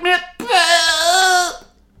hat-trick, mate.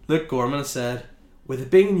 Luke Gorman said, with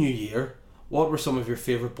it being a new year, what were some of your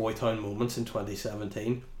favourite Boytown moments in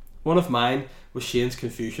 2017? One of mine was Shane's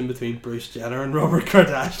confusion between Bruce Jenner and Robert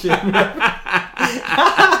Kardashian.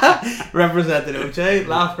 Represented OJ.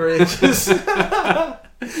 Laugh for ages.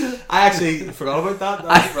 I actually forgot about that.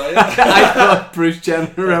 That's right. I thought Bruce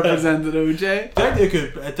Jenner represented OJ. Did I do a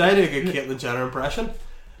good Caitlyn Jenner impression?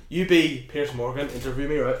 You be Piers Morgan, interview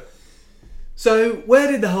me, right? So,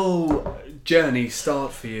 where did the whole journey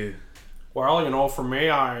start for you? Well, you know, for me,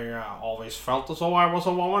 I always felt as though I was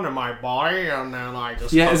a woman in my body, and then I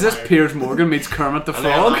just... Yeah, is this Piers Morgan meets Kermit the And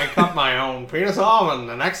Frog? then I cut my own penis off, and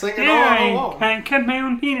the next thing you know, I'm a woman. I cut my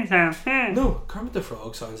own penis off. No, Kermit the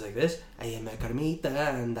Frog sounds like this. I am a Kermita,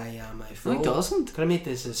 and I am a No, frog. he doesn't. Kermit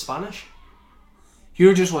is Spanish.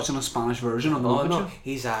 You're just watching a Spanish version of the Oh, Muppet no. Show.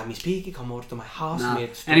 He's me speak, he come over to my house. Nah.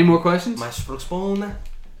 mate, Any more questions? My spruksbone.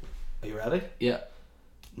 Are you ready? Yeah.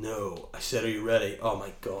 No, I said, are you ready? Oh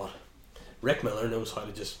my god. Rick Miller knows how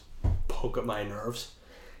to just poke at my nerves.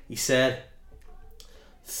 He said,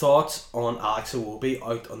 thoughts on Alex Iwobi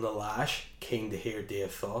out on the lash. Keen to hear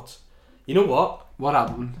Dave thoughts. You know what? What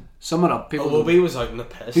happened? Sum it up. People. Iwobi was out in the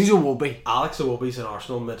piss. Who's Iwobi? Alex Iwobi's an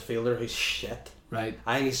Arsenal midfielder who's shit. Right.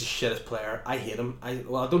 I think he's the shittest player. I hate him. I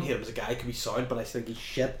don't hate him as a guy. He could be sound, but I think he's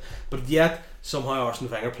shit. But yet, somehow Arsene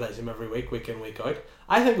Wenger plays him every week in, week out.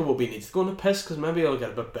 I think Iwobi needs to go on the piss because maybe he'll get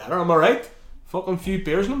a bit better. Am I right? Fucking few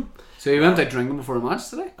beers in him. So you went out drinking before a match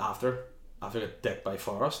today? After got dicked by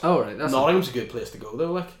Forest. Oh, right. That's Nottingham's a good place to go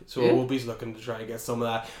though, like. So Yeah. Iwobi's looking to try and get some of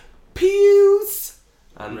that pews.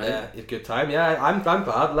 And Right. he had a good time. Yeah, I'm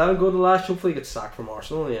glad. Let him go to the last. Hopefully he gets sacked from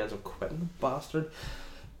Arsenal and he ends up quitting, the bastard.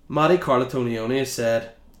 Matty Carlatonione has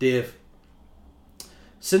said, Dave,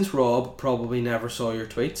 since Rob probably never saw your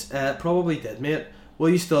tweets, probably did, mate. Will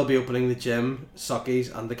you still be opening the gym,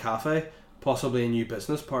 Suckies and the cafe? Possibly a new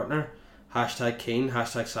business partner? Hashtag keen,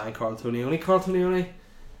 hashtag sign Carlatonione. Carlatonione,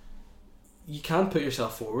 you can't put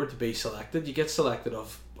yourself forward to be selected. You get selected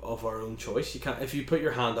of our own choice. You can't. If you put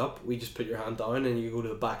your hand up, we just put your hand down and you go to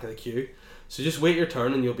the back of the queue. So just wait your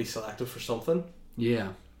turn and you'll be selected for something. Yeah.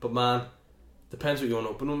 But man, depends what you want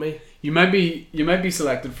to open with me. You might be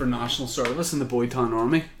selected for national service in the Boytown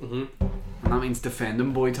Army. Mm-hmm. And that means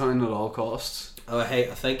defending Boytown at all costs. Oh, hey,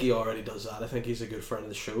 I think he already does that. I think he's a good friend of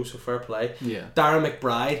the show, so fair play. Yeah. Darren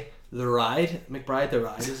McBride, the Ride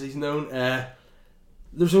as he's known.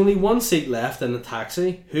 There's only one seat left in the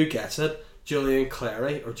taxi. Who gets it? Julian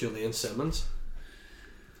Clary or Julian Simmons?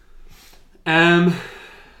 I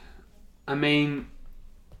mean,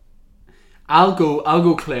 I'll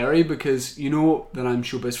go Clary because you know that I'm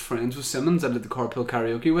showbiz friends with Simmons. I did the carpool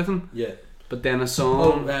karaoke with him. Yeah. But then a Oh,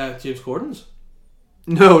 song. James Corden's?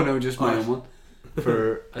 No, just my Oh. own one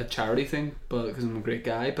for a charity thing. But because I'm a great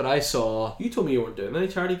guy. But I saw You told me you weren't doing any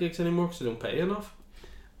charity gigs anymore because they don't pay you enough.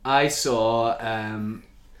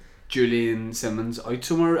 Julian Simmons out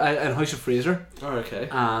somewhere at House of Fraser, Oh, okay.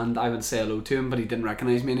 and I went to say hello to him, but he didn't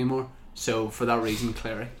recognise me anymore. So for that reason,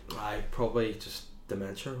 Clary. I probably just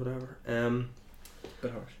dementia or whatever.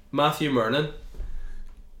 Bit harsh. Matthew Mernon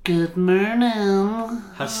Good morning.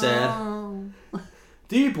 has said,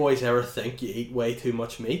 do you boys ever think you eat way too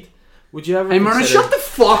much meat? Would you ever Hey, Myrna, consider- shut the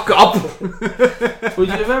fuck up! Would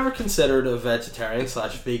you have ever considered a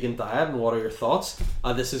vegetarian/vegan diet, and what are your thoughts?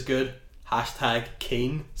 This is good. Hashtag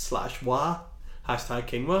keen/wa. Hashtag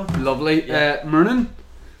quinoa. Lovely. Yeah. Myrnin?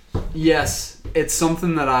 Yes, it's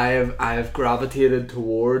something that I have gravitated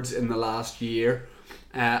towards in the last year,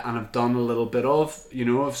 and I've done a little bit of. You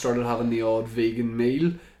know, I've started having the odd vegan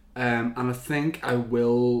meal, and I think I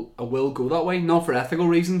will go that way. Not for ethical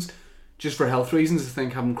reasons, just for health reasons. I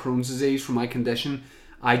think having Crohn's disease for my condition,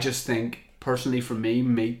 I just think personally for me,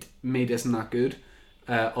 meat isn't that good.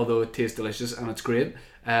 although it tastes delicious and it's great.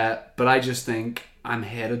 But I just think I'm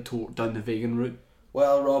headed down the vegan route.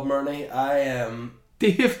 Well, Rob Murney, I am.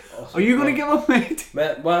 Dave, are you going to give up meat?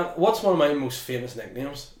 Well, what's one of my most famous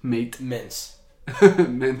nicknames? Meat. Mince.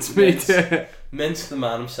 Mince meat. Mince, the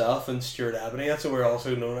man himself, and Stuart Ebony. That's what we're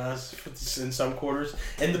also known as in some quarters.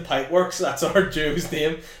 In the Pipeworks, that's our duo's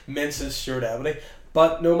name. Mince is Stuart Ebony.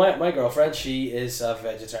 But no, my girlfriend, she is a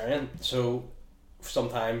vegetarian. So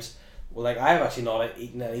sometimes, well, like, I have actually not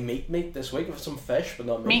eaten any meat this week. I've had some fish, but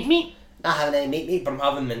not meat. Meat. Not having any meat, but I'm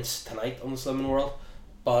having mince tonight on the Slimming World.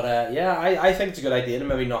 But yeah, I think it's a good idea to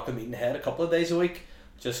maybe knock the meat in the head a couple of days a week,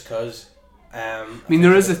 just because. I mean,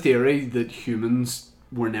 there is a theory that humans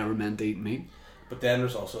were never meant to eat meat. But then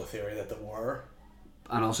there's also a theory that they were.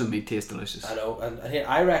 And also meat tastes delicious. I know, and here,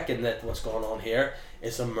 I reckon that what's going on here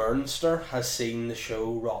is a Mernster has seen the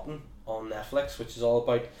show Rotten on Netflix, which is all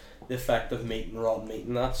about the effect of meat and raw meat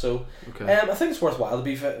and that. So Okay. I think it's worthwhile to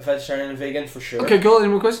be vegetarian and vegan for sure. Okay, cool. Any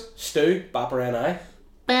more quiz? Stu, Bapper NI,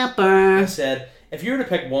 Pepper. said, if you were to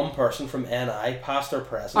pick one person from NI, past or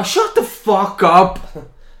present, Oh, shut the fuck up.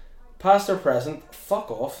 past or present,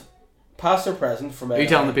 fuck off, past or present from NI. Are you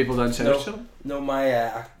telling the people downstairs? No, no,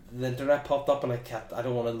 my the internet popped up and I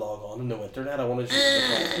don't want to log on to no internet. I want to just read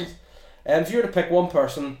the questions. If you were to pick one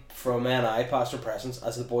person from NI, past or present,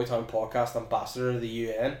 as the Boytown Podcast Ambassador of the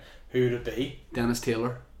UN, who would it be? Dennis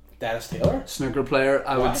Taylor. Dennis Taylor? Snooker player.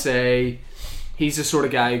 I Why? would say he's the sort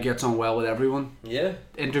of guy who gets on well with everyone. Yeah.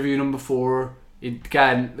 Interviewed him before. The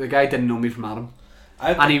guy didn't know me from Adam.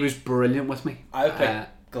 And he was brilliant with me. I would pick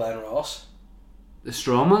Glenn Ross. The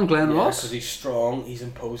strongman, Glenn Ross. Because he's strong, he's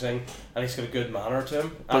imposing, and he's got a good manner to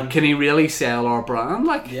him. But And can he really sell our brand?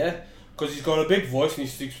 Like, yeah, because he's got a big voice and he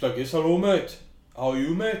speaks like this. Hello, mate. How are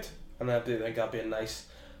you, mate? And I do think that'd be a nice,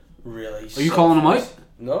 really. Are you calling him out?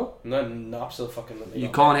 No, absolutely fucking. You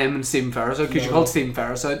calling him and Stephen Ferris out? Because you No. called Stephen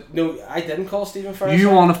Ferris out. No, I didn't call Stephen Ferris.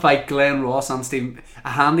 You out. want to fight Glenn Ross and Stephen... A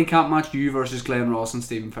handicap match, you versus Glenn Ross and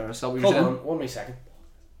Stephen Ferris. Is that what you're Hold saying? on, 1 wee second.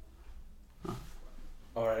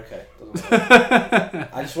 Alright, okay. Doesn't matter.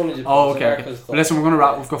 I just wanted to. Oh, okay. But listen, we're going to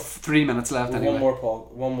wrap. We've got 3 minutes left anyway.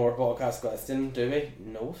 One more podcast question, do we?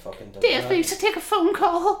 No, fucking don't. Dave needs to take a phone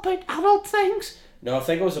call about adult things. No, I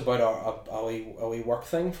think it was about a wee work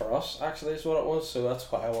thing for us, actually, is what it was, so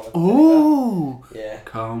that's why I wanted to Oh! do that. Yeah.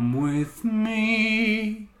 Come with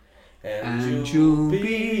me. And you'll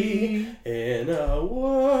be in a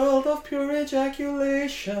world of pure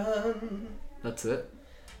ejaculation. That's it.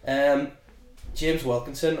 James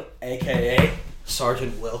Wilkinson, aka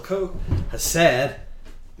Sergeant Wilco, has said,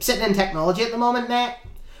 I'm sitting in technology at the moment, mate,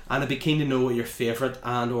 and I'd be keen to know what your favourite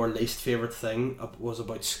and or least favourite thing was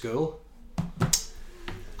about school.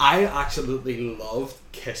 I absolutely loved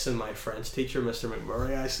kissing my French teacher, Mr.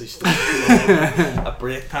 McMurray. I actually used to at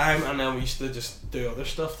break time, and then we used to just do other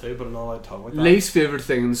stuff too, but I'm not allowed to talk about that. Least favourite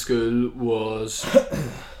thing in school was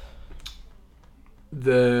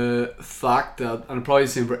the fact that, and probably the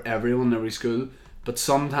same for everyone in every school, but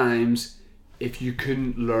sometimes if you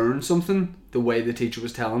couldn't learn something the way the teacher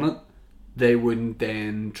was telling it, they wouldn't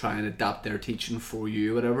then try and adapt their teaching for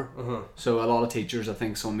you, whatever. So a lot of teachers, I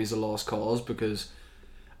think, saw me as a lost cause because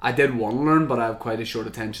I did want to learn, but I have quite a short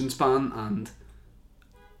attention span, and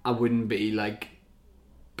I wouldn't be like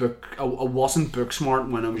I wasn't book smart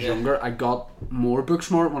when I was younger. I got more book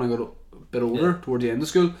smart when I got a bit older, toward the end of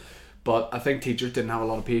school. But I think teachers didn't have a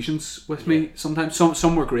lot of patience with me sometimes.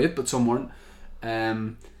 Some were great, but some weren't.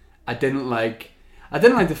 I didn't like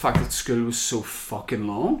the fact that school was so fucking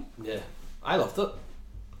long. Yeah, I loved it.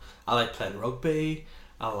 I liked playing rugby.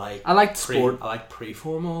 I liked sport. I liked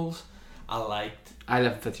pre-formals. I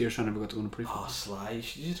left 5th year, so I never got to go on a pre. Oh, Sly, you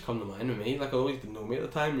should just come to mind with me. Like, I always didn't know me at the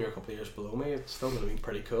time. You're a couple of years below me. It's still going to be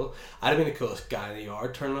pretty cool. I'd have been the coolest guy in the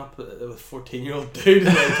yard turning up with a 14-year-old dude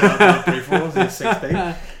and then pre-formals at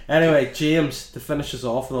 16. Anyway, James, to finish us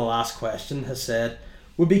off with the last question, has said,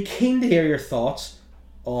 would be keen to hear your thoughts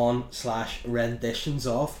on / renditions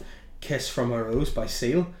of Kiss from a Rose by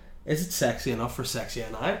Seal. Is it sexy enough for Sexy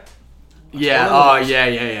NI? Yeah,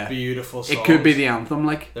 yeah. Beautiful songs. It could be the anthem,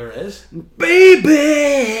 like. There is.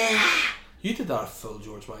 Baby! You did that full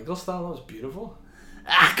George Michael style. That was beautiful.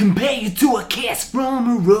 I compare you to a kiss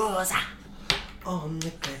from a rose.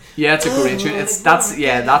 Yeah, it's a great tune.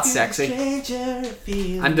 That's sexy.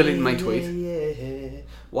 I'm deleting my tweet.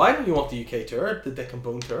 Why don't you want the UK tour? The Dick and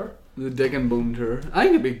Bone tour? The Dick and Bone tour. I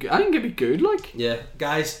think it'd be good, like. Yeah,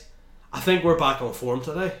 guys. I think we're back on form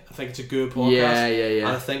today. I think it's a good podcast. Yeah.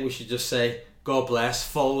 And I think we should just say, God bless.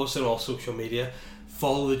 Follow us on all social media.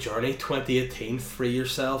 Follow the journey. 2018. Free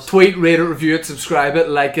yourselves. Tweet, rate it, review it, subscribe it,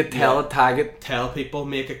 like it, tell it, tag it. Tell people.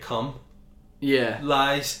 Make it come. Yeah.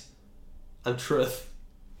 Lies and truth.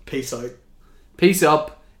 Peace out. Peace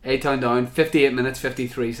up. A-Town down. 58 minutes,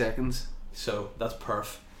 53 seconds. So, that's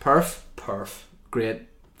perf. Perf. Great.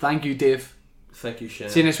 Thank you, Dave. Thank you, Shane.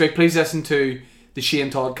 See you next week. Please listen to the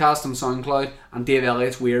Shane Toddcast on SoundCloud and Dave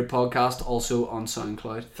Elliott's Weird Podcast also on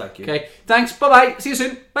SoundCloud. Thank you. Okay, thanks. Bye-bye. See you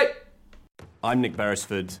soon. Bye. I'm Nick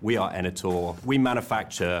Beresford. We are Enator. We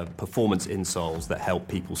manufacture performance insoles that help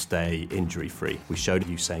people stay injury-free. We showed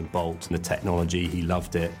Usain Bolt and the technology. He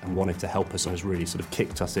loved it and wanted to help us and has really sort of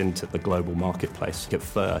kicked us into the global marketplace. At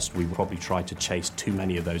first, we probably tried to chase too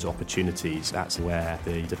many of those opportunities. That's where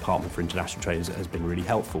the Department for International Trade has been really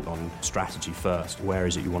helpful on strategy first. Where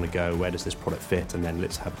is it you want to go? Where does this product fit? And then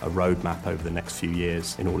let's have a roadmap over the next few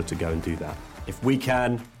years in order to go and do that. If we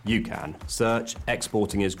can, you can. Search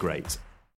Exporting is Great.